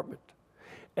department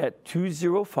at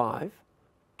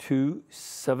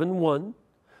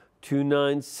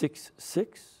 205-271-2966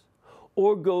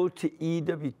 or go to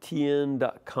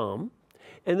EWTN.com,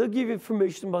 and they'll give you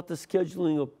information about the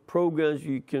scheduling of programs.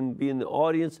 You can be in the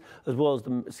audience, as well as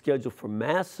the schedule for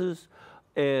masses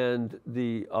and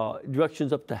the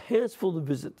directions up to Hansville to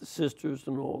visit the sisters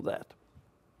and all that.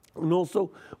 And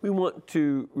also, we want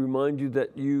to remind you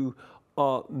that you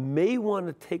may want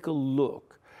to take a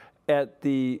look at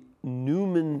the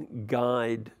Newman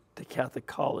Guide to Catholic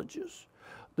Colleges.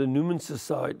 The Newman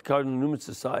Society, Cardinal Newman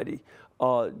Society,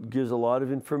 gives a lot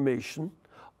of information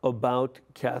about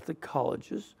Catholic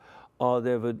colleges.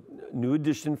 They have a new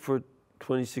edition for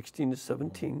 2016 to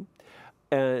 17,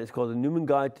 and it's called the Newman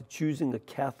Guide to Choosing a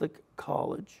Catholic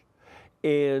College.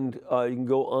 And you can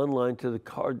go online to the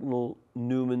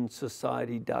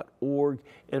cardinalnewmansociety.org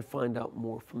and find out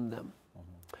more from them.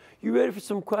 You ready for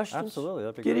some questions? Absolutely,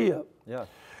 that'd be Giddy great. up. Yeah.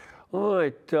 All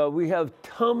right, we have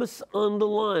Thomas on the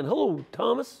line. Hello,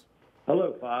 Thomas.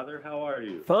 Hello, Father. How are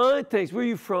you? Fine, thanks. Where are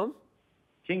you from?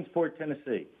 Kingsport,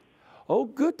 Tennessee. Oh,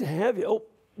 good to have you. Oh,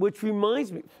 which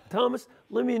reminds me, Thomas,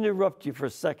 let me interrupt you for a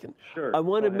second. Sure. I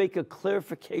want to make a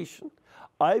clarification.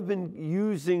 I've been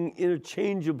using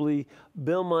interchangeably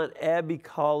Belmont Abbey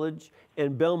College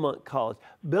and Belmont College.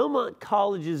 Belmont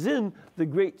College is in the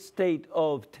great state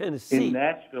of Tennessee. In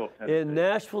Nashville, Tennessee. In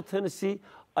Nashville, Tennessee.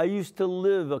 I used to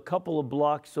live a couple of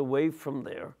blocks away from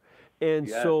there. And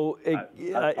yes, so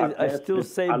I still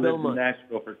say Belmont.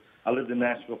 I lived in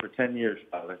Nashville for 10 years,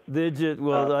 Father. Did you?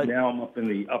 Well, now I'm up in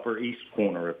the upper east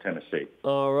corner of Tennessee.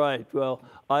 All right. Well,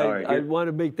 I want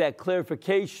to make that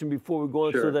clarification before we go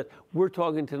on, Sure. so that we're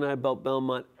talking tonight about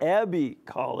Belmont Abbey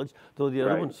College, though the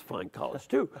other one's a fine college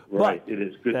too. Right. But it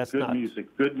is good.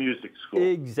 Good music school.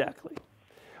 Exactly.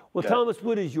 Well, Yes. Thomas,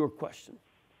 what is your question?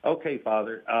 Okay,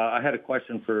 Father. I had a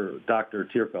question for Dr.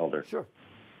 Thierfelder. Sure.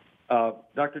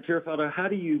 Dr. Thierfelder, how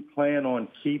do you plan on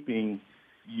keeping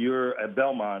your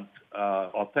Belmont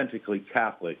authentically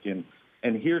Catholic? And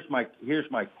here's my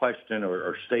question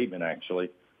or statement, actually.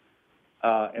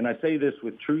 And I say this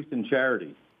with truth and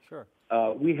charity. Sure.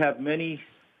 We have many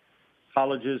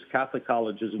colleges, Catholic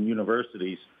colleges and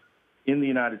universities in the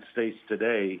United States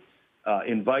today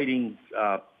inviting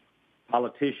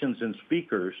politicians and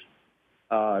speakers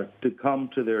to come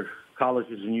to their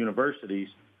colleges and universities,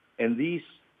 and these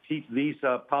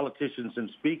politicians and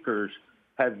speakers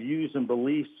have views and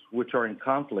beliefs which are in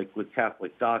conflict with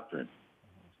Catholic doctrine.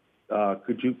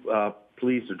 Could you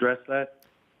please address that?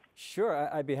 Sure,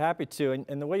 I'd be happy to.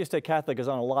 And the way you stay Catholic is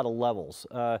on a lot of levels.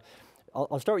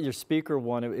 I'll start with your speaker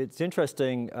one. It's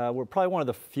interesting. We're probably one of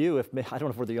the few, I don't know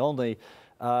if we're the only,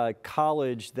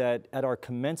 college that at our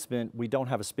commencement we don't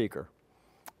have a speaker.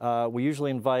 We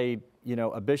usually invite,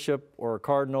 a bishop or a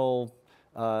cardinal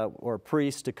or a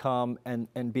priest to come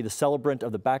and be the celebrant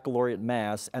of the baccalaureate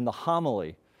mass, and the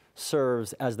homily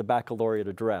serves as the baccalaureate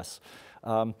address.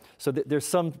 So there's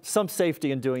some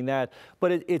safety in doing that,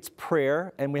 but it's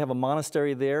prayer, and we have a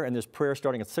monastery there, and there's prayer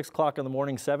starting at 6 o'clock in the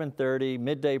morning, 7:30,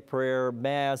 midday prayer,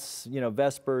 mass,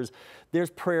 Vespers.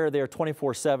 There's prayer there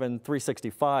 24/7,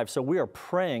 365. So we are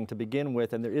praying to begin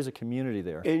with, and there is a community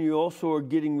there. And you also are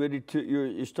getting ready to,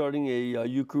 you're starting a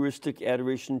Eucharistic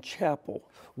Adoration Chapel.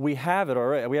 We have it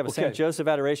already. We have a St. Joseph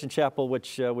Adoration Chapel,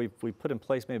 which we put in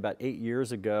place maybe about 8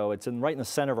 years ago. It's right in the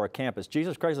center of our campus.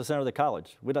 Jesus Christ is the center of the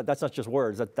college. That's not just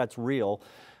words, that's real.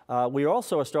 We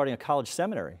also are starting a college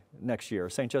seminary next year,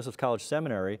 St. Joseph's College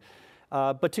Seminary.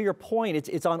 But to your point,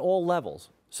 it's on all levels.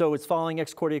 So it's following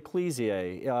Ex Corde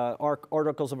Ecclesiae. Our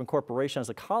Articles of Incorporation as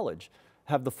a college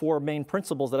have the 4 main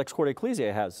principles that Ex Corde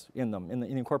Ecclesiae has in them, in the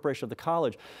incorporation of the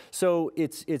college. So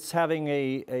it's having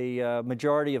a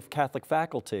majority of Catholic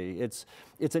faculty. It's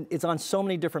on so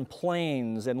many different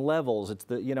planes and levels. It's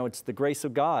the grace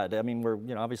of God. I mean,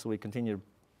 obviously we continue to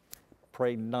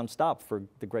pray nonstop for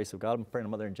the grace of God. I'm praying to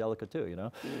Mother Angelica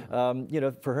too,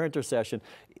 for her intercession.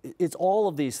 It's all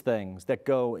of these things that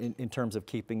go in terms of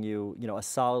keeping you, a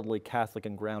solidly Catholic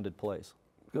and grounded place.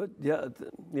 Good. Yeah.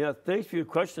 Thanks for your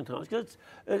question, Thomas.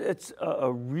 It's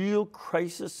a real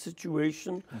crisis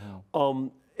situation,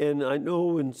 and I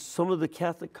know in some of the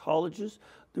Catholic colleges,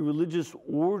 the religious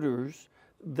orders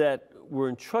that were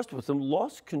entrusted with them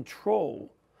lost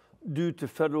control due to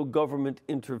federal government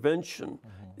intervention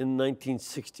in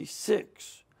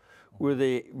 1966, where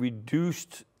they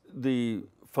reduced the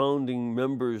founding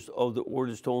members of the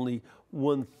orders to only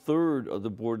 1/3 of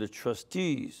the board of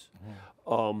trustees.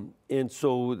 And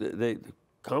so they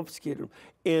confiscated them.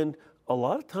 And a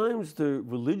lot of times the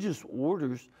religious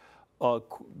orders go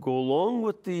along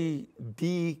with the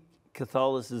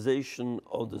de-Catholicization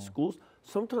of the schools.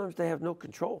 Sometimes they have no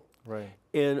control. Right.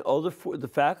 And the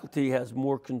faculty has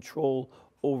more control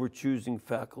over choosing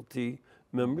faculty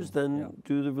members than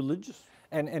do the religious.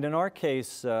 And in our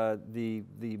case, the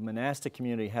monastic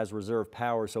community has reserved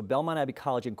power. So Belmont Abbey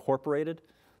College Incorporated,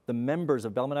 the members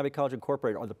of Belmont Abbey College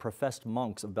Incorporated are the professed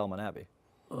monks of Belmont Abbey.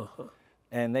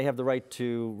 And they have the right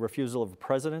to refusal of the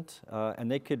president,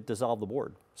 and they could dissolve the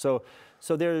board. So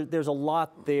there's a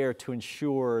lot there to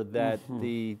ensure that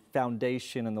the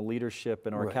foundation and the leadership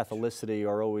and our Catholicity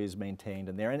are always maintained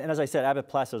in there. And as I said, Abbot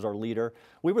Placid is our leader.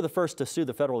 We were the first to sue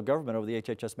the federal government over the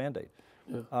HHS mandate.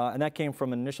 And that came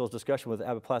from an initial discussion with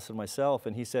Abbot Placid and myself,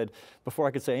 and he said, before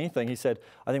I could say anything, he said,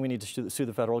 I think we need to sue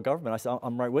the federal government. I said,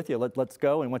 I'm right with you, let's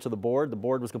go, and went to the board. The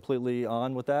board was completely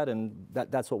on with that, and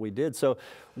that's what we did. So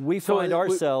we find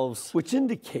ourselves... Which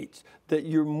indicates that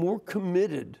you're more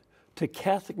committed to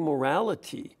Catholic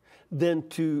morality than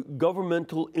to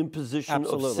governmental imposition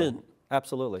of sin.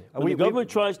 Absolutely. When the government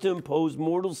tries to impose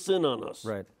mortal sin on us,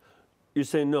 you're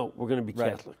saying, no, we're going to be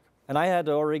Catholic. And I had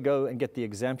to already go and get the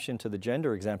exemption to the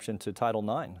gender exemption to Title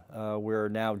IX, where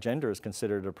now gender is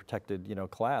considered a protected,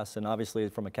 class. And obviously,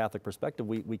 from a Catholic perspective,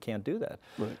 we can't do that.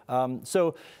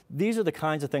 So these are the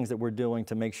kinds of things that we're doing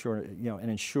to make sure, and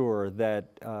ensure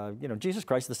that, Jesus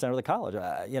Christ is the center of the college.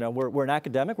 We're an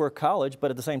academic, we're a college,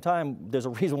 but at the same time, there's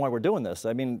a reason why we're doing this.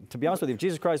 I mean, to be honest with you, if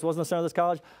Jesus Christ wasn't the center of this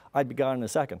college, I'd be gone in a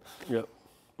second.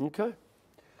 Okay. I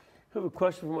have a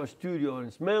question from our studio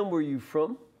audience. Ma'am, where are you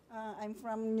from? I'm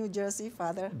from New Jersey,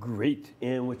 Father. Great.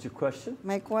 And what's your question?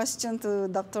 My question to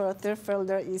Dr.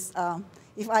 Thierfelder is,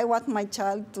 if I want my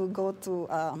child to go to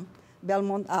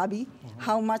Belmont Abbey,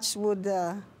 how much would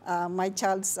my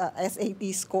child's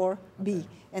SAT score be?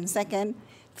 And second,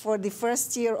 for the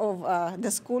first year of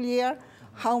the school year,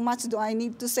 how much do I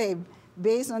need to save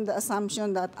based on the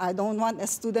assumption that I don't want a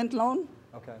student loan?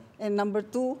 And number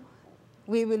two,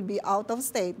 we will be out of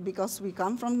state because we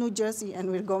come from New Jersey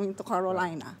and we're going to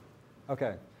Carolina.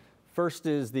 Okay. First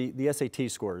is the SAT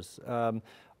scores.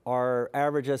 Our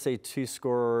average SAT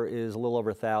score is a little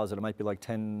over 1,000. It might be like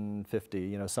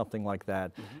 1050, something like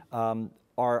that.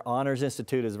 Our Honors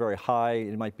Institute is very high.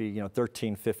 It might be,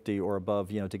 1350 or above,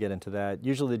 to get into that.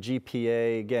 Usually the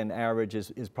GPA, again, average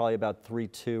is probably about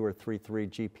 3.2 or 3.3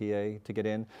 GPA to get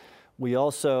in. We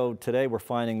also, today we're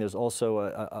finding there's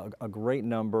also a great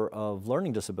number of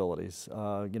learning disabilities,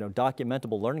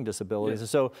 documentable learning disabilities.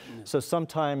 Yes. And so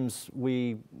sometimes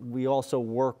we also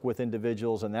work with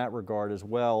individuals in that regard as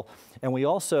well. And we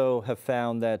also have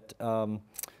found that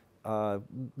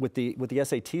with the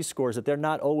SAT scores, that they're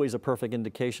not always a perfect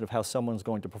indication of how someone's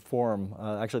going to perform.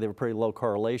 Actually, they have a pretty low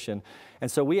correlation. And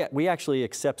so we actually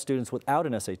accept students without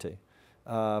an SAT.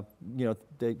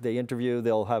 They interview,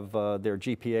 they'll have their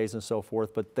GPAs and so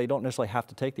forth, but they don't necessarily have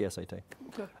to take the SAT.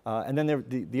 Okay. And then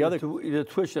the other... The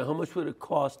tuition, how much would it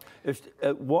cost if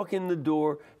walk in the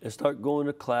door and start going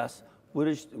to class? What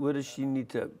does she need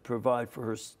to provide for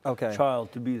her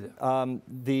child to be there?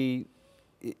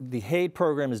 The HAID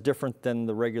program is different than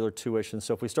the regular tuition.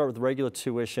 So if we start with regular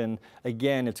tuition,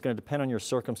 again, it's going to depend on your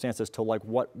circumstances to like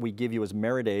what we give you as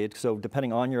merit aid. So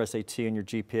depending on your SAT and your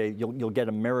GPA, you'll get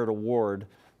a merit award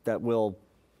that will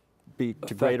be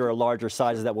to greater or larger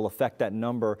sizes that will affect that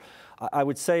number. I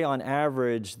would say on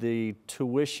average, the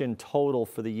tuition total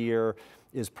for the year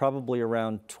is probably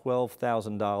around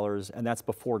 $12,000, and that's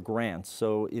before grants.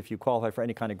 So if you qualify for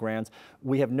any kind of grants,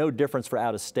 we have no difference for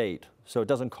out-of-state. So it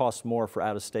doesn't cost more for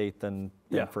out-of-sate than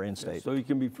for in-state. Yeah. So you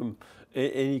can be from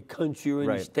any country or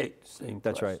any state. Same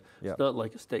That's class. right. Yeah. It's not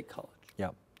like a state college. Yeah.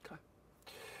 Okay.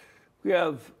 We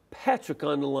have Patrick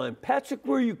on the line. Patrick,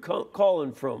 where are you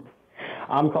calling from?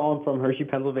 I'm calling from Hershey,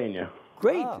 Pennsylvania.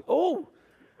 Great. Oh,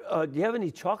 do you have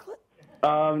any chocolate?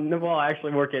 No, well, I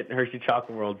actually work at Hershey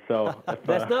Chocolate World, so...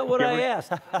 That's not what I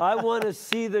asked. I want to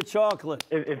see the chocolate.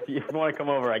 If you want to come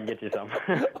over, I can get you some.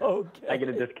 Okay. I get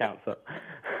a discount, so...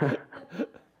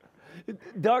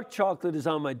 Dark chocolate is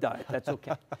on my diet. That's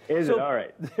okay. Is it? All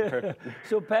right. Perfect.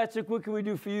 So, Patrick, what can we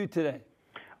do for you today?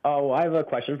 Well, I have a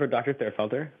question for Dr.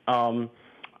 Thierfelder.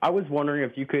 I was wondering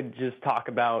if you could just talk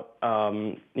about,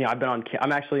 I'm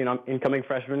actually an incoming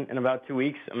freshman in about 2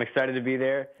 weeks. I'm excited to be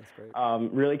there. That's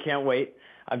great. Really can't wait.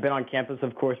 I've been on campus,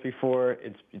 of course, before.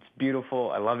 It's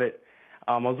beautiful. I love it.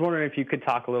 I was wondering if you could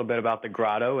talk a little bit about the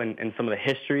grotto and some of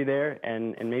the history there,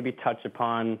 and maybe touch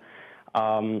upon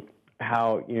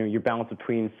how your balance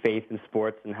between faith and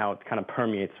sports and how it kind of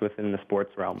permeates within the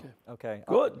sports realm. Okay.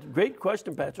 Good. Great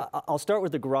question, Patrick. I'll start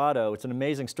with the grotto. It's an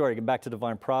amazing story. Get back to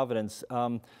Divine Providence.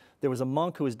 There was a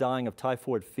monk who was dying of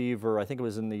typhoid fever. I think it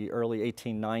was in the early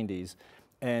 1890s,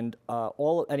 and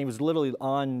he was literally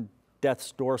on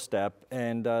death's doorstep.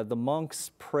 And the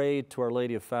monks prayed to Our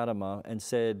Lady of Fatima and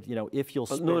said, if you'll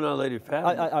no, not Lady of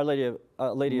Fatima.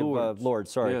 Our Lady of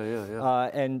Lourdes. Sorry. Yeah.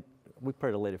 And we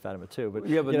prayed to Lady of Fatima too, but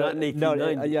not in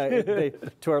 1890.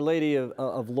 To Our Lady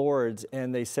of Lourdes,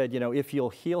 and they said, if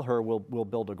you'll heal her, we'll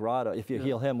build a grotto. If you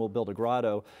heal him, we'll build a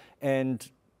grotto. And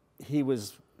he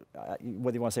was,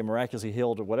 whether you want to say miraculously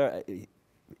healed or whatever,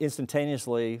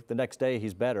 instantaneously the next day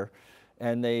he's better,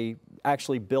 and they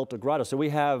actually built a grotto. So we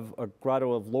have a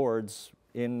grotto of Lourdes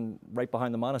right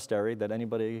behind the monastery that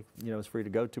anybody is free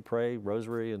to go to, pray,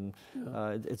 rosary, and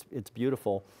it's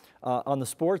beautiful. On the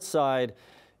sports side.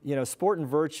 Sport and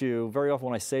virtue, very often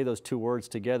when I say those two words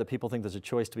together, people think there's a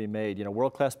choice to be made.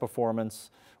 World-class performance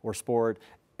or sport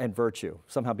and virtue,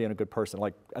 somehow being a good person,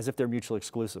 like as if they're mutually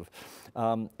exclusive.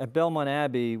 At Belmont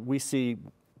Abbey, we see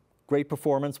great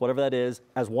performance, whatever that is,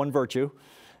 as one virtue,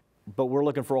 but we're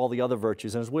looking for all the other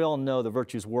virtues. And as we all know, the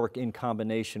virtues work in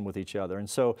combination with each other. And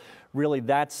so really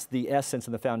that's the essence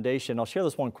and the foundation. I'll share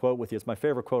this one quote with you. It's my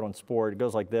favorite quote on sport. It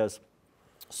goes like this: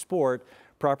 sport,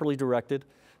 properly directed,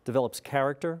 develops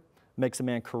character, makes a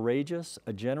man courageous,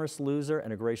 a generous loser,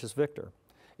 and a gracious victor.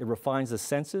 It refines the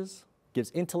senses,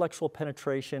 gives intellectual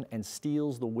penetration, and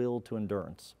steels the will to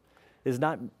endurance. It is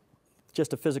not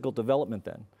just a physical development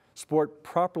then. Sport,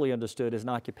 properly understood, is an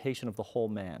occupation of the whole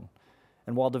man.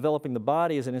 And while developing the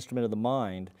body as an instrument of the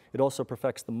mind, it also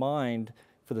perfects the mind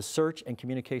for the search and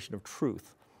communication of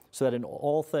truth, so that in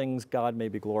all things God may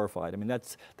be glorified. I mean,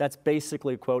 that's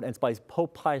basically a quote, and it's by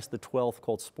Pope Pius XII,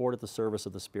 called Sport at the Service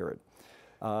of the Spirit.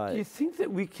 Do you think that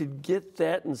we could get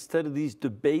that instead of these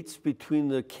debates between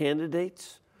the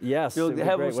candidates? Yes. Have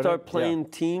them start playing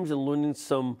teams and learning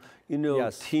some,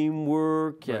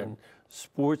 teamwork and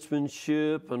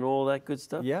sportsmanship and all that good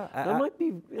stuff. Yeah, that might be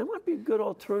a good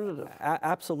alternative.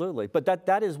 Absolutely, but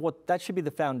that should be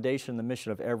the foundation, the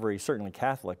mission of every certainly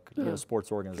Catholic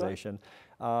sports organization.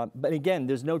 But again,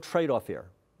 there's no trade-off here.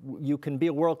 You can be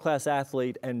a world-class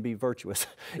athlete and be virtuous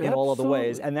in all other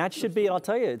ways, and that should be. I'll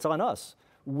tell you, it's on us.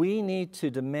 We need to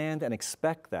demand and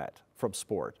expect that from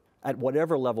sport. at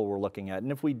whatever level we're looking at.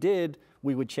 And if we did,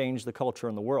 we would change the culture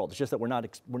in the world. It's just that we're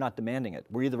not demanding it.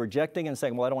 We're either rejecting and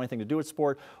saying, well, I don't want anything to do with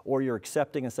sport, or you're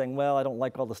accepting and saying, well, I don't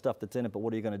like all the stuff that's in it, but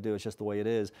what are you going to do? It's just the way it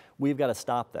is. We've got to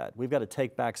stop that. We've got to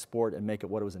take back sport and make it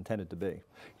what it was intended to be.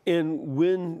 And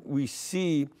when we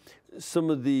see some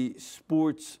of the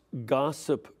sports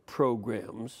gossip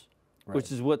programs,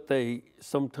 which is what they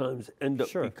sometimes end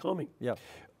up becoming,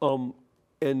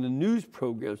 and the news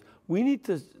programs, we need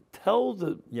to tell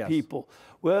the people,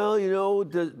 well, you know,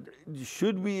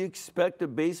 should we expect a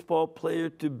baseball player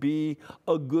to be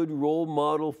a good role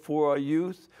model for our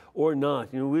youth or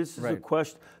not? You know, this is a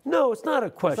question. No, it's not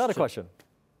a question. It's not a question.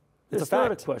 It's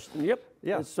not a question. Yep.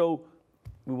 Yeah. And so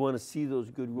we want to see those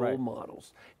good role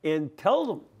models and tell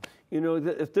them, you know,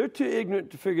 that if they're too ignorant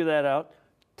to figure that out,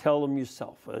 tell them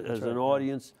yourself as an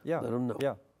audience. Let them know.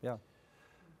 Yeah.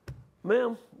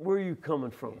 Ma'am, where are you coming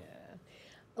from?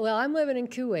 Well, I'm living in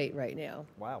Kuwait right now.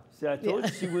 Wow. See, I told you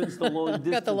she wins the long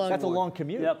distance. That's a long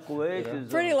commute. Yeah, Kuwait is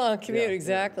pretty long commute,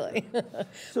 exactly.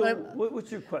 So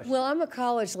what's your question? Well, I'm a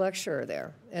college lecturer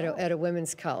there at a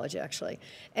women's college, actually.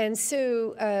 And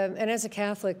so, and as a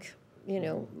Catholic, you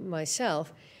know,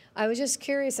 myself, I was just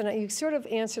curious, and you sort of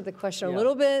answered the question a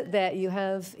little bit, that you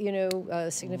have, you know,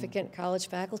 significant college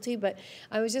faculty, but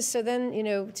I was just, so then, you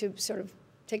know, to sort of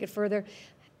take it further,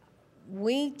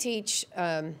 we teach,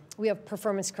 we have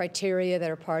performance criteria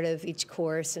that are part of each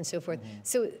course and so forth.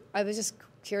 So I was just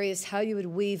curious how you would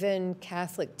weave in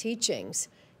Catholic teachings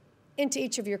into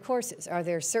each of your courses. Are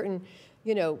there certain,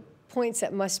 you know, points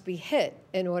that must be hit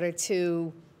in order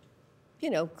to, you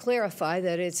know, clarify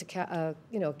that it's a,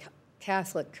 you know,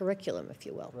 Catholic curriculum, if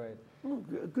you will?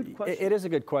 Right. Good question. It is a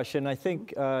good question. I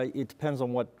think it depends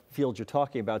on what field you're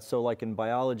talking about. So like in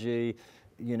biology,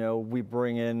 you know, we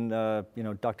bring in, you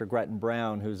know, Dr. Grattan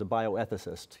Brown, who's a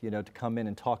bioethicist, you know, to come in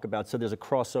and talk about, so there's a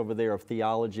crossover there of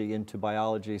theology into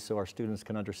biology so our students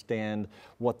can understand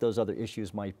what those other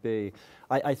issues might be.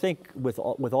 I think with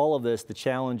all of this, the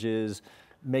challenge is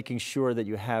making sure that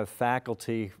you have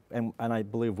faculty, and I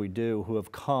believe we do, who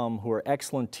have come, who are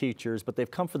excellent teachers, but they've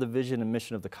come for the vision and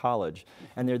mission of the college,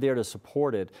 and they're there to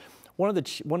support it. One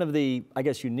of the, I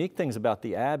guess, unique things about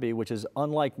the Abbey, which is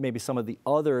unlike maybe some of the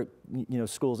other, you know,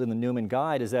 schools in the Newman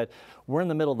Guide, is that we're in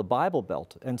the middle of the Bible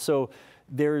Belt. And so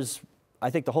there's,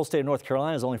 I think the whole state of North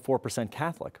Carolina is only 4%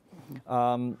 Catholic.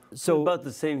 So about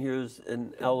the same here as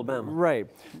in Alabama. Right.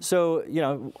 So, you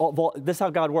know, this is how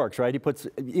God works, right? He puts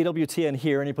EWTN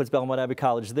here and he puts Belmont Abbey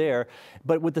College there,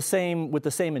 but with the same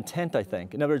intent, I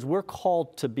think. In other words, we're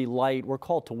called to be light, we're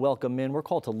called to welcome in, we're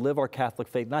called to live our Catholic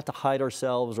faith, not to hide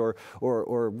ourselves or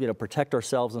you know, protect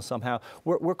ourselves and somehow.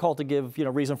 We're called to give, you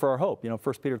know, reason for our hope, you know,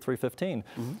 1 Peter 3:15.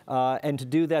 And to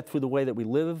do that through the way that we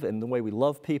live and the way we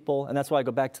love people. And that's why I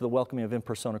go back to the welcoming of in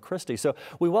persona Christi. So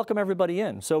we welcome everybody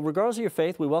in. So regardless of your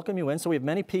faith, we welcome you in. So we have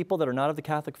many people that are not of the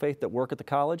Catholic faith that work at the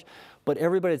college, but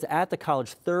everybody that's at the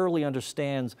college thoroughly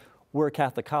understands we're a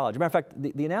Catholic college. As a matter of fact,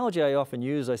 the analogy I often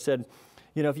use, I said,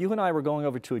 you know, if you and I were going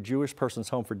over to a Jewish person's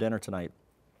home for dinner tonight,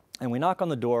 and we knock on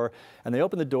the door, and they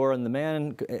open the door, and the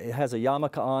man has a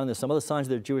yarmulke on, there's some other signs of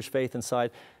their Jewish faith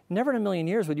inside, never in a million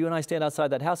years would you and I stand outside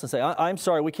that house and say, I'm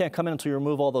sorry, we can't come in until you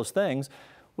remove all those things.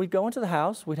 We'd go into the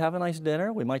house, we'd have a nice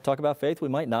dinner, we might talk about faith, we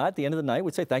might not. At the end of the night,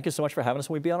 we'd say, thank you so much for having us,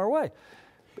 and we'd be on our way.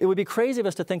 It would be crazy of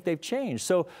us to think they've changed.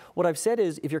 So what I've said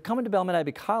is, if you're coming to Belmont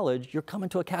Abbey College, you're coming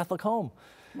to a Catholic home.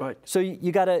 Right. So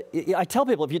you gotta, I tell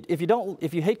people, if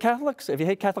you hate Catholics, if you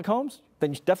hate Catholic homes,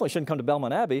 then you definitely shouldn't come to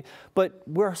Belmont Abbey. But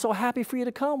we're so happy for you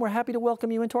to come. We're happy to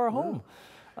welcome you into our home.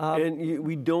 And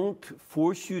we don't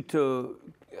force you to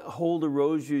hold a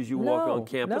rosary as you walk on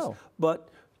campus, but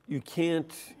you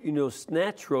can't, you know,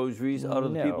 snatch rosaries out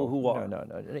of the people who are. No.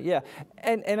 Yeah,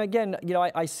 and again, you know,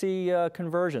 I see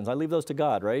conversions. I leave those to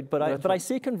God, right? But I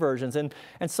see conversions, and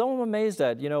some I'm amazed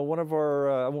at. You know, one of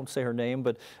our, I won't say her name,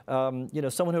 but you know,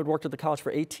 someone who had worked at the college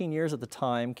for 18 years at the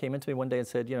time came into me one day and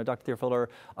said, you know, Dr. Thierfelder,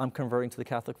 I'm converting to the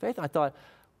Catholic faith. And I thought,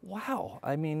 wow.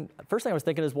 I mean, first thing I was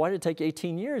thinking is, why did it take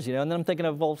 18 years, you know? And then I'm thinking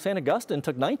of, well, St. Augustine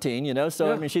took 19, you know?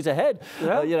 So, I mean, she's ahead,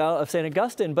 you know, of St.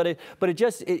 Augustine. But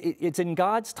it's in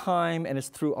God's time, and it's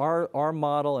through our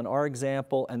model and our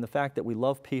example and the fact that we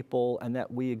love people and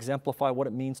that we exemplify what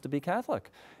it means to be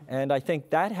Catholic. And I think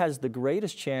that has the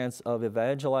greatest chance of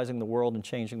evangelizing the world and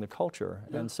changing the culture.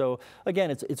 And so,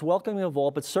 again, it's welcoming of all,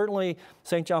 but certainly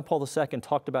St. John Paul II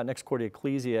talked about Nex Cordia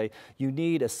Ecclesiae. You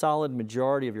need a solid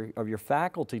majority of your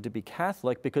faculty to be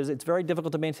Catholic, because it's very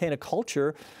difficult to maintain a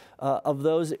culture of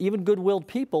those, even good-willed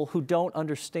people, who don't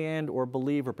understand or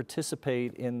believe or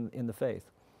participate in the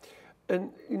faith.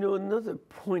 And, you know, another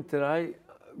point that I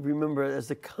remember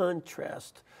as a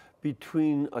contrast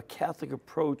between a Catholic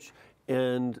approach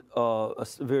and a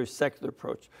very secular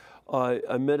approach.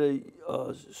 I met a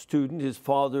student. His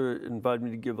father invited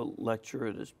me to give a lecture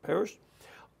at his parish,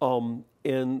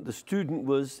 and the student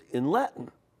was in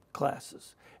Latin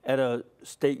classes at a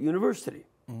state university.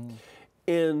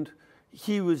 And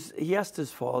he asked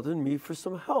his father and me for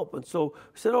some help, and so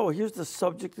we said, "Oh, here's the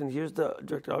subject, and here's the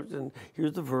direct object, and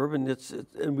here's the verb," and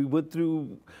and we went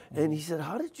through. And he said,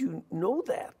 "How did you know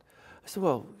that?" I said,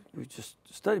 "Well, we just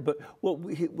studied." But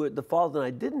what the father and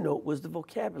I didn't know was the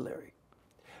vocabulary,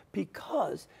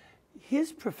 because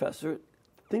his professor,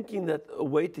 thinking that a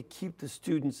way to keep the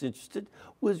students interested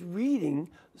was reading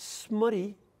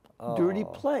smutty, dirty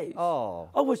plays,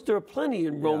 of which there are plenty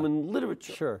in Roman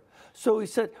literature. Sure. So he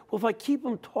said, well, if I keep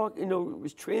them talking, it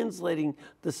was translating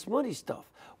the smutty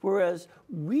stuff. Whereas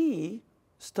we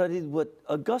studied what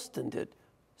Augustine did,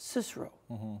 Cicero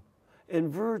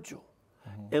and Virgil.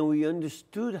 And we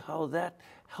understood how that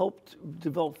helped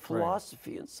develop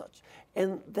philosophy and such.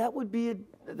 And that'd be a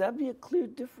clear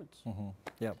difference.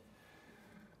 Yep.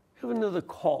 We have another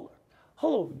caller.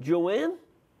 Hello, Joanne?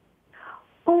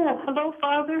 Oh, hello,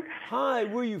 Father. Hi,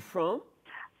 where are you from?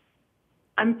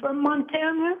 I'm from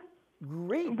Montana.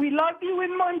 Great. We love you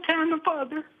in Montana,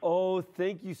 Father. Oh,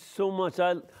 thank you so much.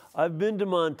 I've been to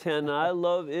Montana. I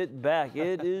love it back.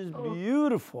 It is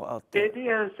beautiful out there. It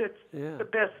is. It's the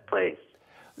best place.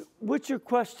 What's your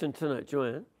question tonight,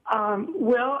 Joanne?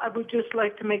 Well, I would just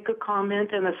like to make a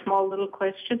comment and a small little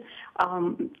question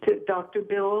to Dr.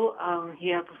 Bill. He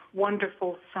has a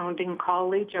wonderful sounding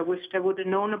college. I wished I would have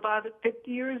known about it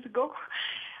 50 years ago.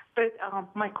 But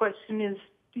my question is,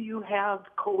 do you have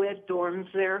co-ed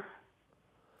dorms there?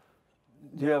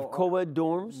 Do you have co-ed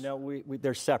dorms? No,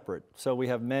 they're separate. So we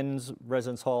have men's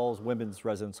residence halls, women's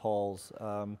residence halls.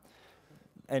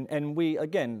 And we,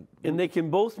 again... And they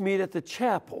can both meet at the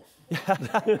chapel.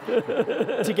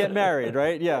 To get married,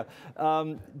 right? Yeah.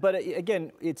 But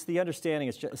again, it's the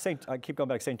understanding. I keep going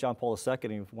back to St. John Paul II,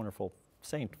 and he was a wonderful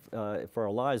saint for our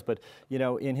lives. But,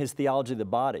 in his theology of the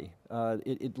body,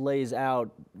 it lays out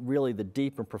really the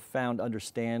deep and profound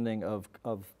understanding of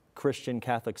Christian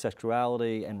Catholic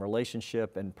sexuality and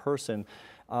relationship and person.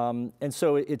 And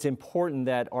so it's important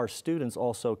that our students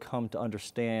also come to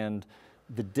understand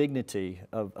the dignity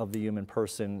of the human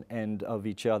person and of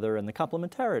each other and the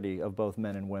complementarity of both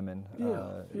men and women.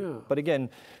 But again,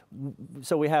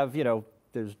 so we have,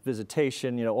 there's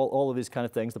visitation, all of these kind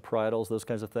of things, the parietals, those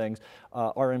kinds of things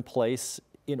are in place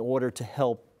in order to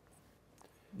help,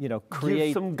 create...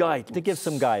 Give some guidance. To give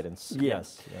some guidance,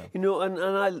 yes. Yeah. And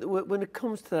when it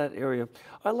comes to that area,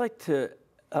 I like to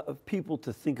people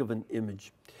to think of an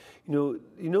image. You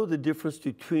know the difference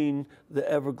between the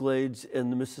Everglades and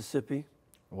the Mississippi?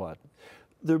 What?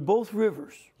 They're both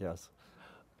rivers. Yes.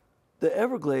 The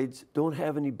Everglades don't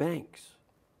have any banks.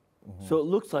 So it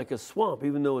looks like a swamp,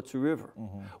 even though it's a river.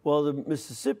 While the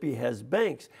Mississippi has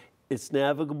banks. It's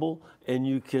navigable, and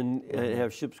you can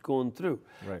have ships going through.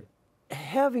 Right.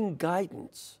 Having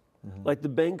guidance, like the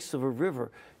banks of a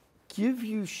river, give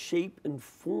you shape and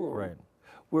form. Right.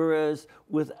 Whereas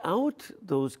without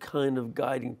those kind of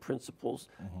guiding principles,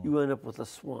 you end up with a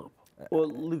swamp. Or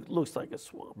it looks like a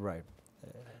swamp. Right.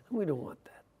 And we don't want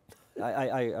that.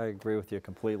 I agree with you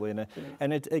completely.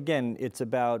 And it's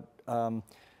about,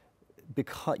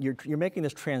 because you're making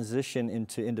this transition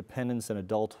into independence and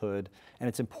adulthood, and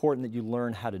it's important that you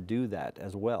learn how to do that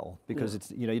as well, because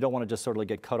it's, you don't want to just sort of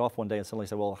get cut off one day and suddenly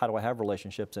say, well, how do I have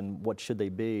relationships and what should they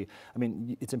be? I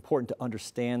mean, it's important to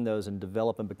understand those and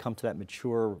develop and become to that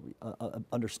mature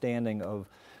understanding of,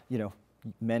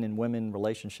 men and women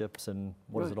relationships and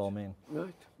what does it all mean?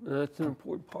 Right. That's an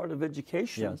important part of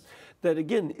education. That,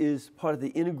 again, is part of the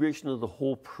integration of the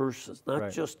whole person. It's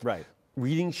not just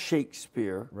reading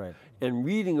Shakespeare and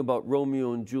reading about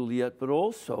Romeo and Juliet, but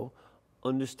also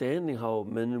understanding how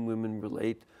men and women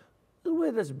relate in a way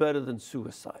that's better than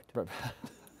suicide.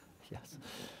 Yes.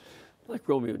 Like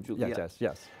Romeo and Juliet.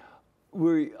 Yes.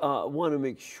 We want to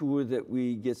make sure that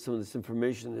we get some of this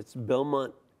information. It's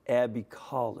Belmont Abbey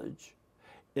College.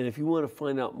 And if you want to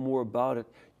find out more about it,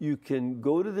 you can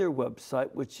go to their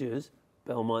website, which is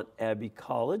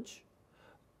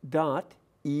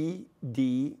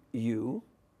belmontabbeycollege.edu,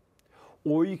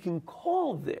 or you can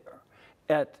call there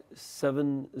at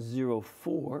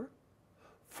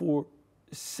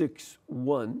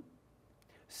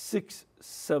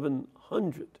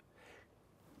 704-461-6700.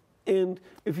 And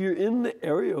if you're in the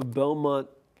area of Belmont,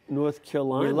 North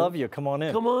Carolina... We love you. Come on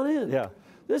in. Come on in. Yeah.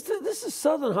 This is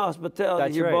Southern hospitality.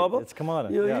 That's here, right. Bubba. It's come on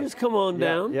in. You just come on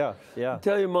down. Yeah.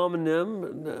 Tell your mom and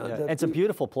them. And it's a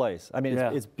beautiful place. I mean,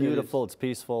 it's beautiful. It's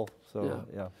peaceful. So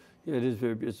Yeah, it is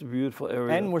it's a beautiful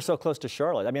area. And we're so close to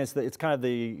Charlotte. I mean, it's kind of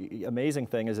the amazing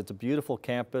thing is it's a beautiful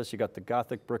campus. You got the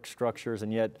Gothic brick structures,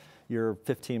 and yet you're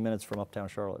 15 minutes from uptown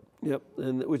Charlotte. Yep,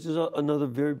 and which is another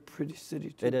very pretty city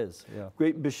too. It is, yeah.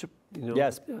 Great bishop, you know.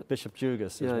 Yes, Bishop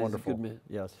Jugas is wonderful. He's a good man.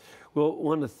 Yes. Well, I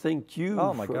want to thank you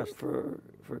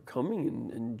for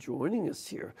coming and joining us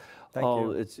here. Thank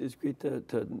you. It's great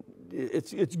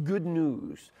it's good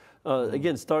news.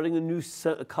 Again, starting a new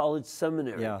college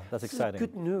seminary. Yeah, that's exciting.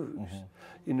 Good news.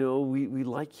 You know, we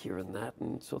like hearing that,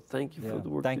 and so thank you for the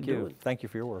work you're doing. Thank you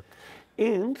for your work.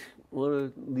 And I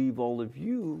want to leave all of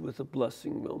you with a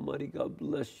blessing. Almighty God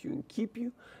bless you and keep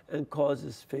you and cause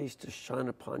His face to shine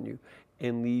upon you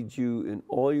and lead you in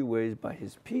all your ways by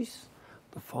His peace,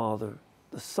 the Father,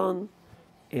 the Son,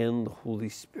 and the Holy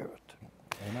Spirit.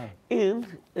 Amen.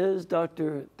 And as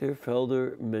Dr.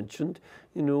 Thierfelder mentioned,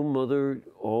 you know, Mother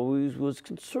always was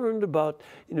concerned about,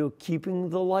 you know, keeping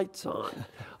the lights on,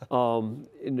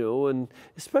 you know, and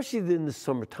especially in the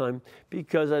summertime,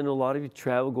 because I know a lot of you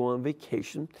travel, go on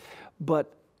vacation,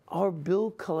 but our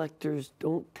bill collectors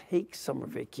don't take summer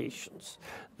vacations.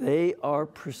 They are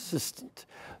persistent.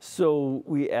 So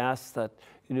we ask that,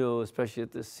 you know, especially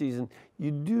at this season,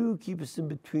 you do keep us in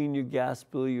between your gas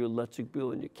bill, your electric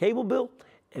bill, and your cable bill,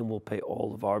 and we'll pay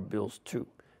all of our bills too.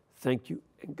 Thank you,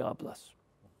 and God bless.